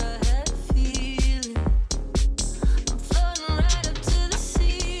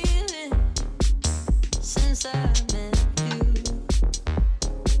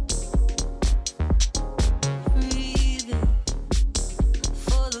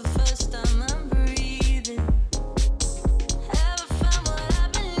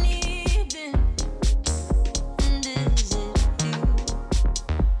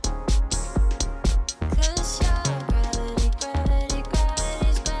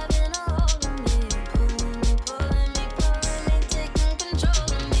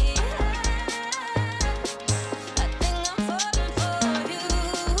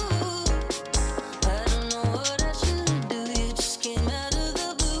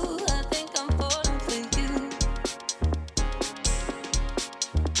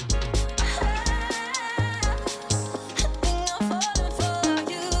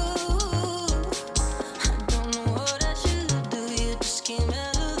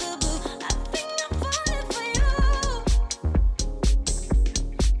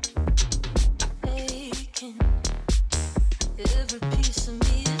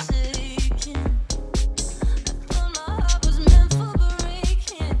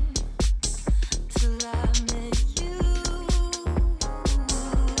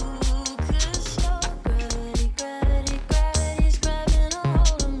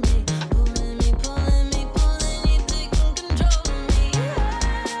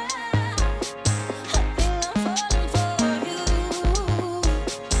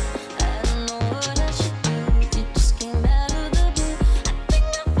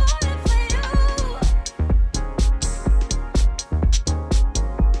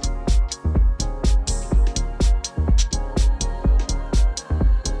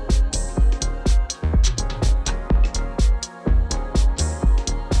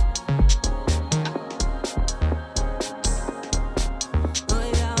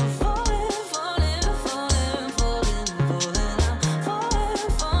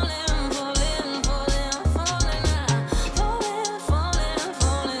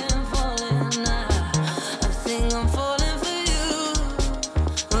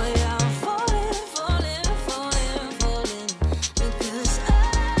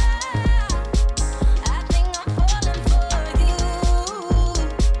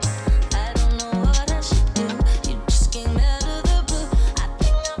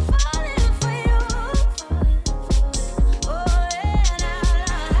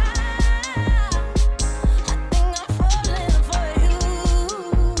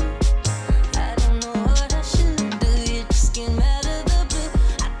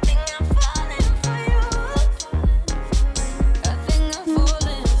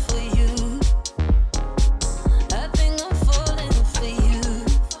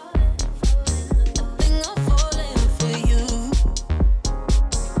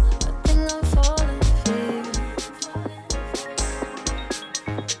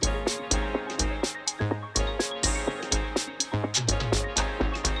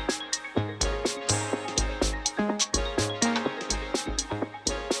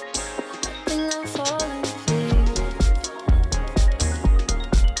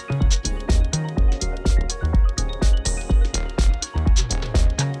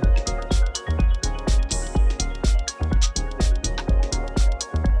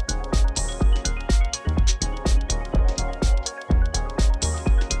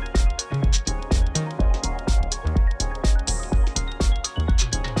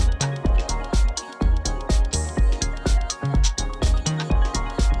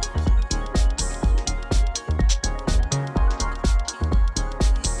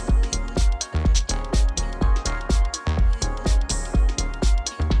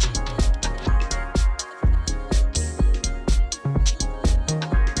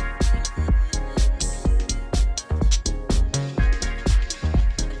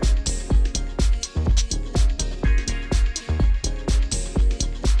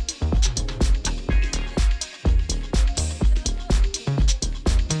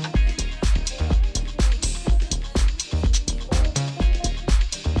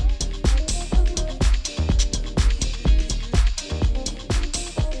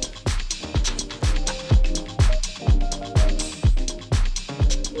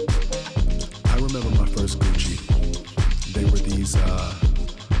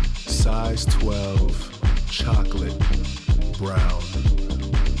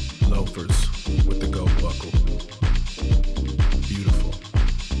 loafers with the gold buckle. Beautiful.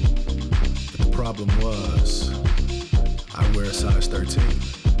 But the problem was, I wear a size 13.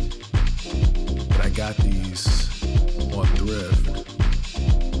 But I got these on thrift.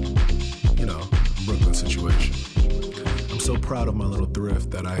 You know, Brooklyn situation. I'm so proud of my little thrift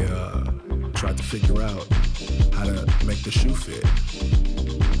that I tried to figure out how to make the shoe fit.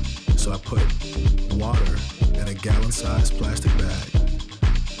 So I put water in a gallon-sized plastic bag,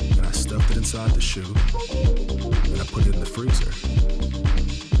 and I stuffed it inside the shoe, and I put it in the freezer.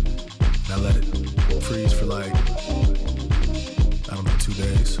 And I let it freeze for like, I don't know, 2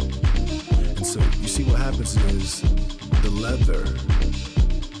 days. And so you see what happens is the leather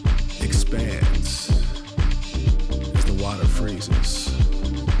expands as the water freezes.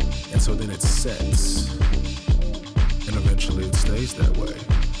 And so then it sets, and eventually it stays that way.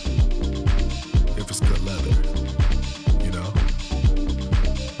 If it's good leather, you know?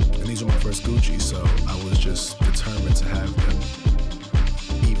 And these are my first Gucci, so I was just determined to have them,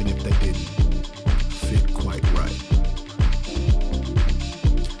 even if they didn't fit quite right.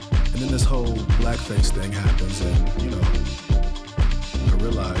 And then this whole blackface thing happens, and, you know, I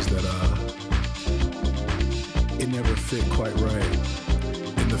realized that it never fit quite right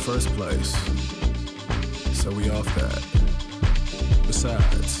in the first place. So we off that.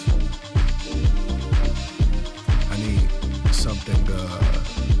 Besides, I need something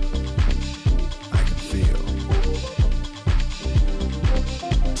I can feel.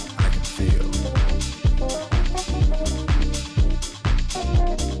 I can feel.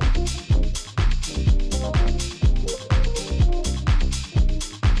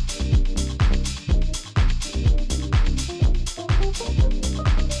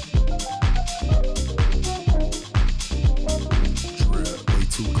 Way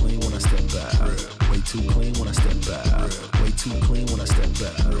too clean when I step back. Way too clean when I step back. Way too clean when I step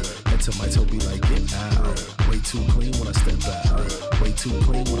back. Head to my toe be like, get out. Way too clean when I step back. Way too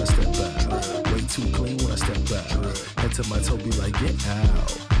clean when I step back. Way too clean when I step back. Head to my toe be like, get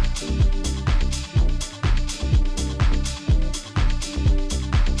out.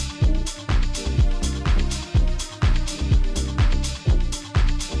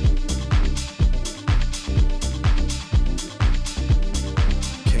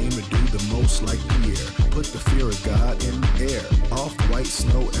 Like Pierre, put the fear of God in the air. Off-white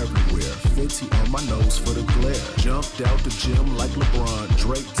snow everywhere, 50 on my nose for the glare. Jumped out the gym like LeBron,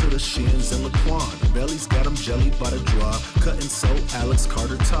 Drake to the shins and Laquan. Belly's got him jelly by the draw, cutting so Alex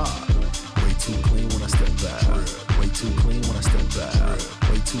Carter Todd. Way too clean when I step back. Way too clean when I step back.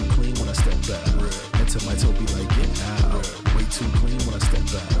 Way too clean when I step back. Into my toe be like, get out. Way too clean when I step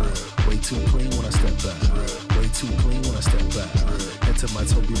back. Way too clean when I step back. Way too clean when I step back. Into my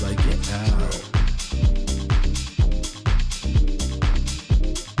toe be like, get out.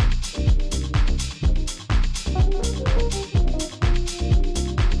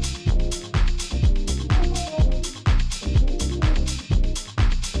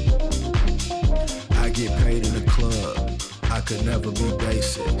 I get paid in the club. I could never be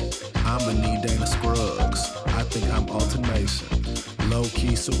basic. I'ma need Dana Scruggs. I think I'm Alton Mason.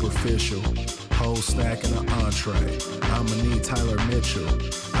 Low-key superficial. Whole stack in an entree. I'ma need Tyler Mitchell.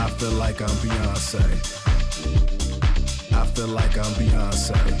 I feel like I'm Beyonce. I feel like I'm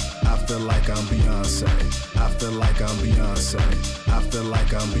Beyonce. I feel like I'm Beyonce. I feel like I'm Beyonce. I feel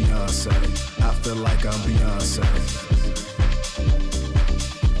like I'm Beyonce. I feel like I'm Beyonce.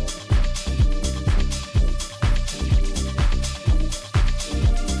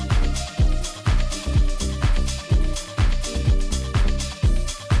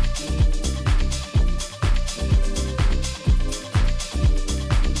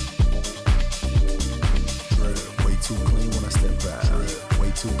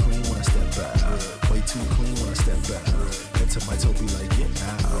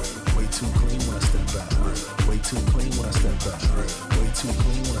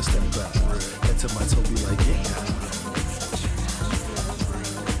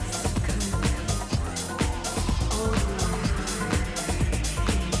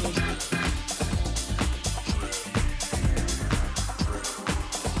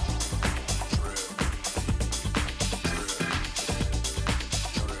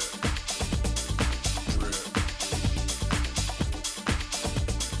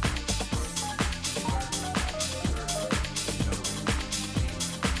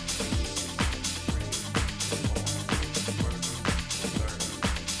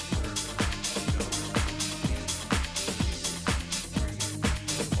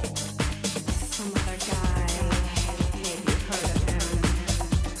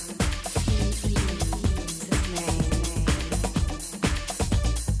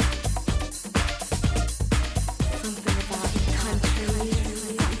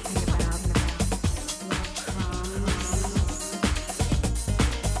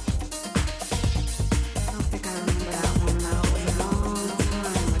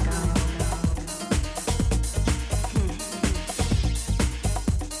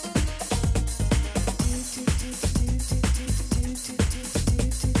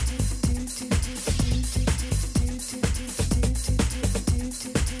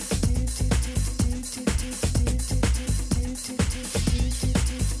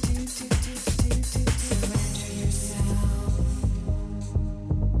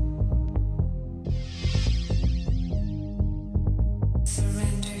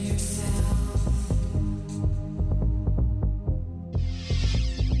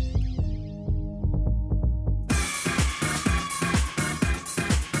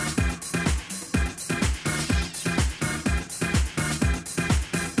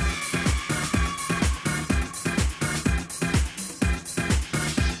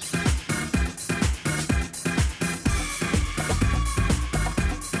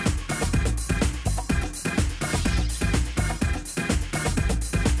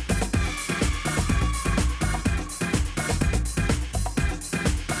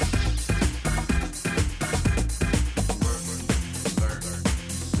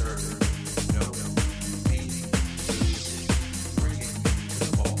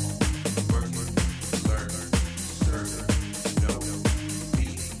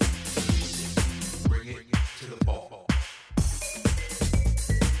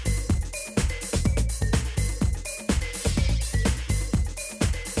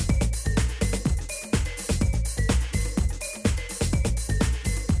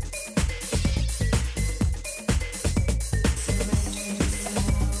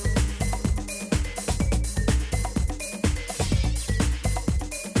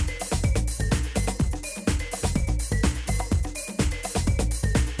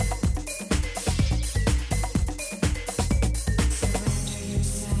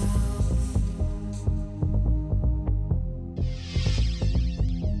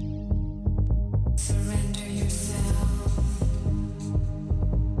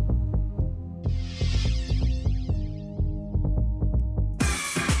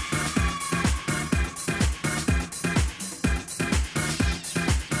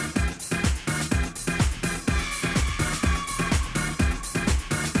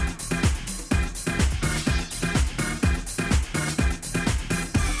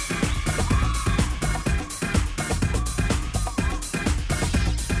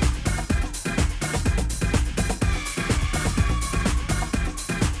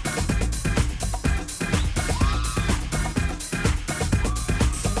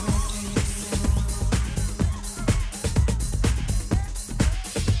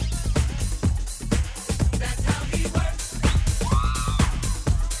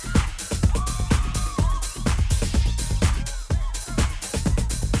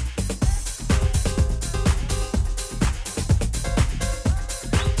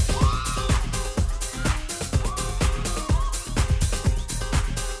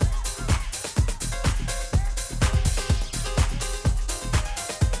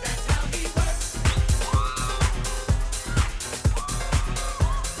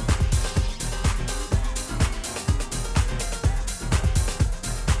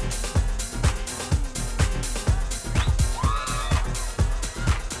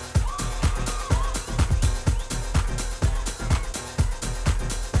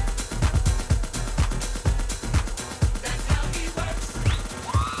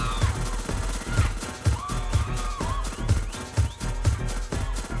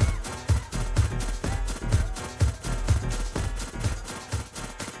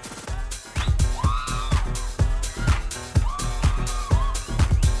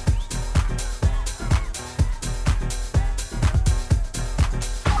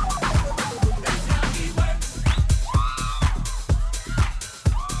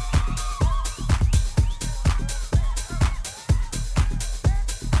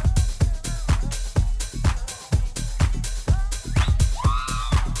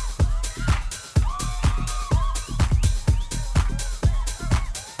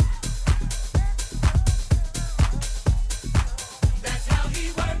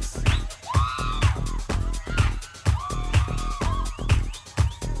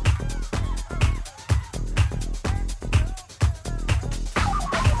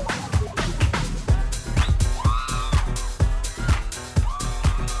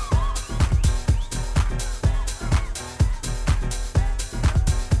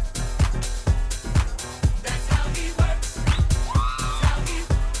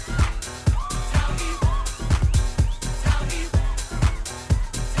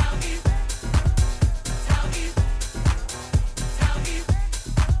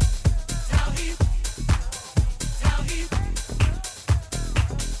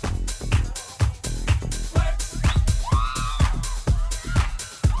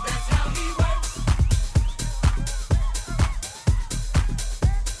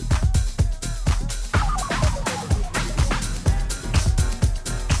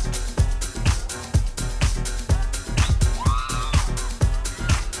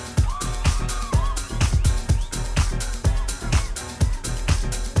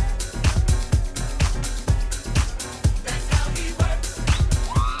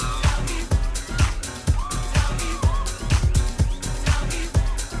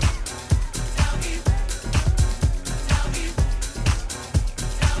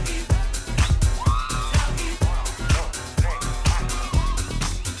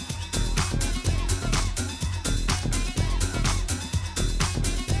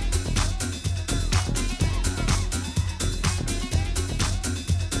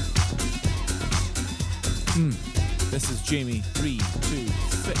 Jamie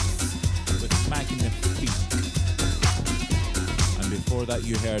 326 with Magnifique. And before that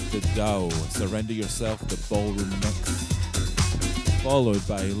you heard the Dow, Surrender Yourself, the Ballroom Mix. Followed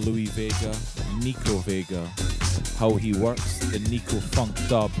by Louis Vega, Nico Vega, How He Works, the Nico Funk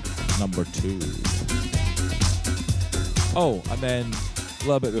Dub number 2. Oh, and then a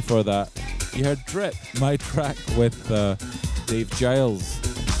little bit before that, you heard Drip, my track with Dave Giles,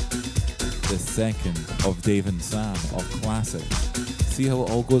 the second of Dave and Sam of Classic. See how it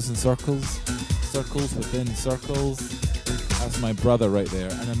all goes in circles? Circles within circles. That's my brother right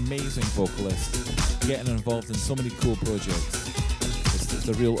there, an amazing vocalist, getting involved in so many cool projects. It's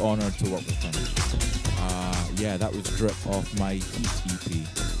a real honour to work with him. Yeah, that was Drip off my Heat EP.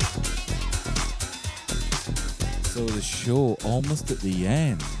 So the show almost at the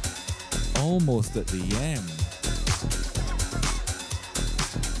end. Almost at the end.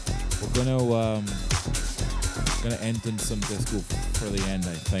 We're gonna end in some disco for the end,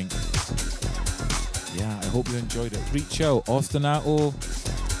 I think. Yeah, I hope you enjoyed it. Reach out, ostinato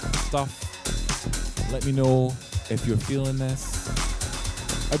stuff. Let me know if you're feeling this.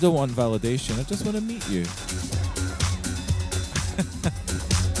 I don't want validation, I just want to meet you.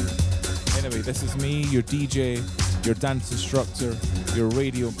 Anyway, this is me, your DJ, your dance instructor, your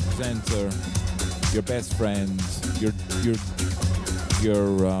radio presenter, your best friend, your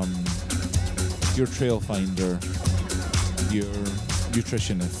trail finder, your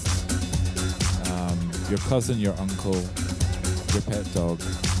nutritionist, your cousin, your uncle, your pet dog,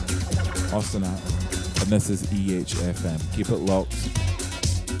 ostinato. And this is EHFM. Keep it locked.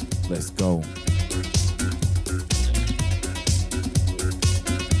 Let's go.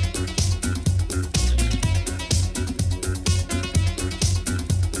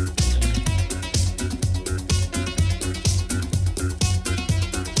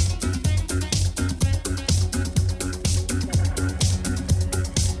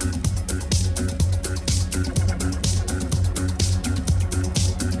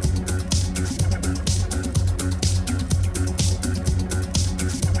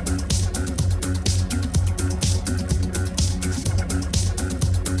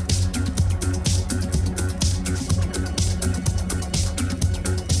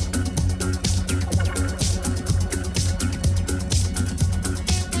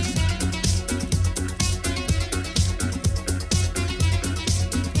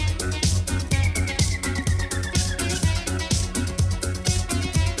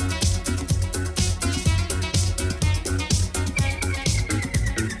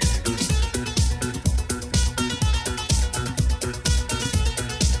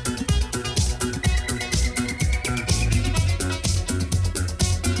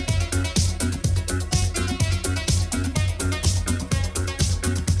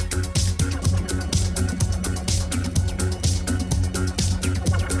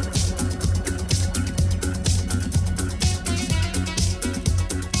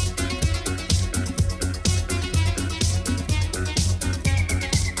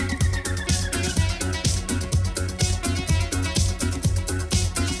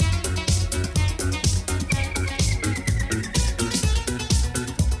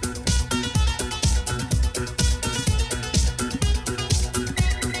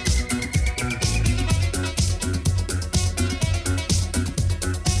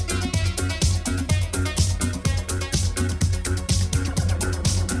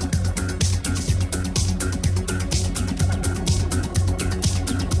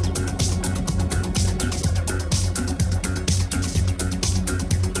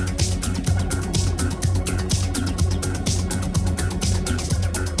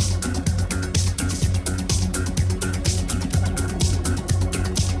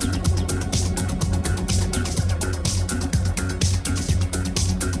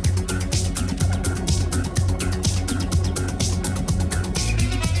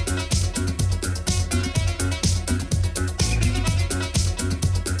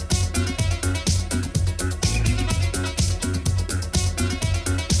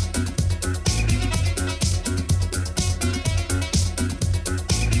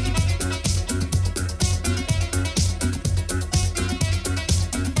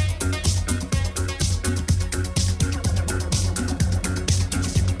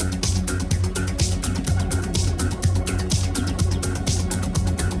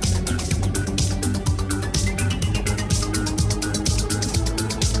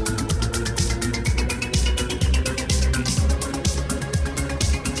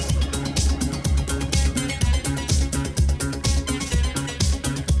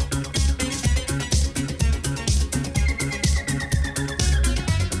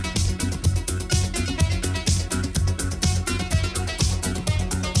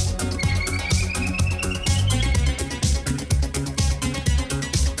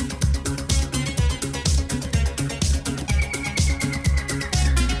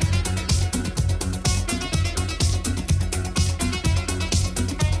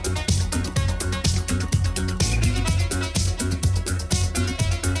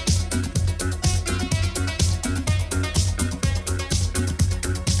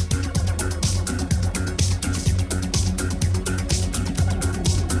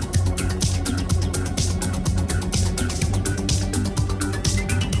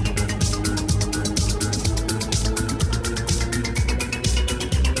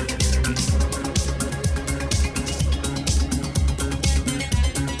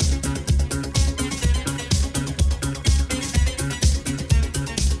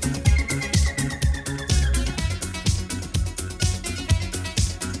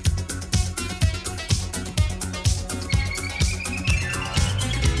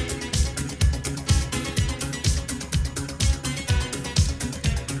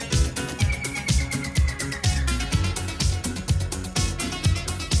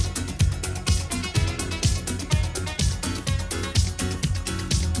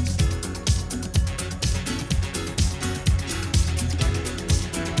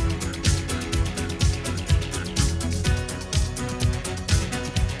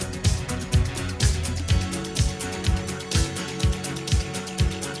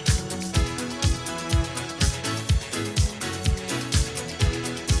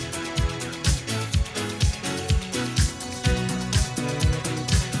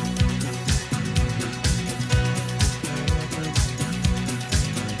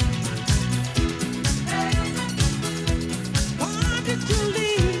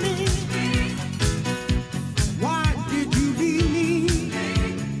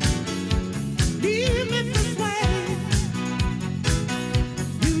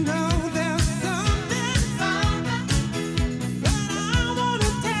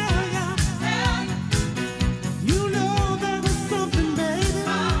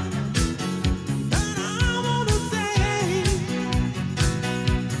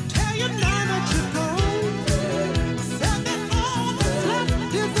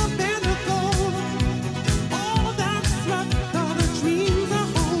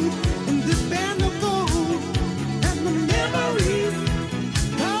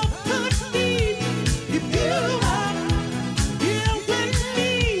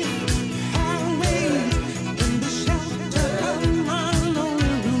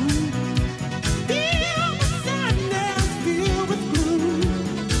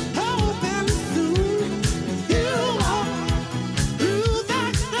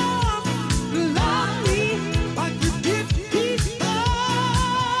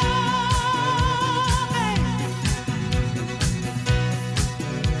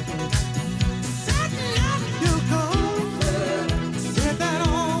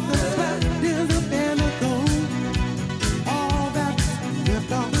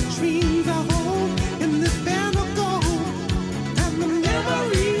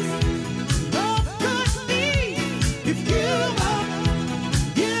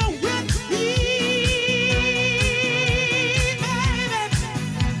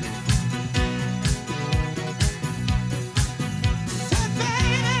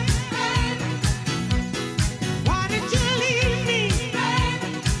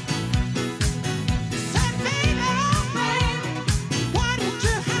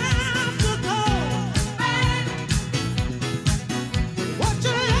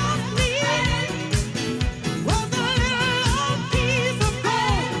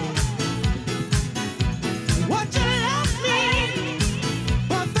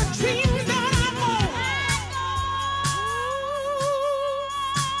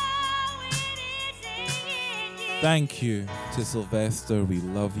 Thank you to Sylvester. We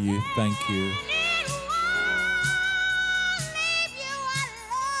love you. Thank you.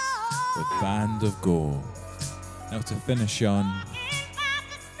 With Band of Gold. Now to finish on,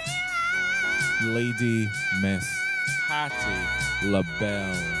 Lady Miss Patti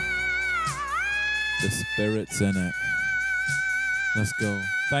LaBelle. The Spirit's in it. Let's go.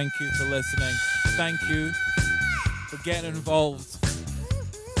 Thank you for listening. Thank you for getting involved.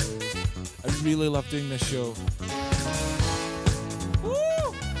 I really love doing this show. Woo!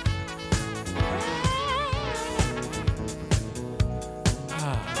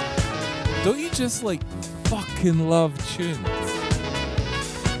 Don't you just like fucking love tunes?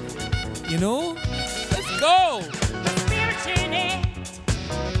 You know? Let's go!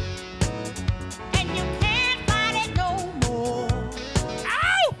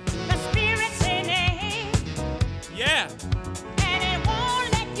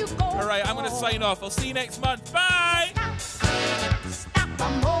 Alright, I'm gonna sign off. I'll see you next month. Bye! Stop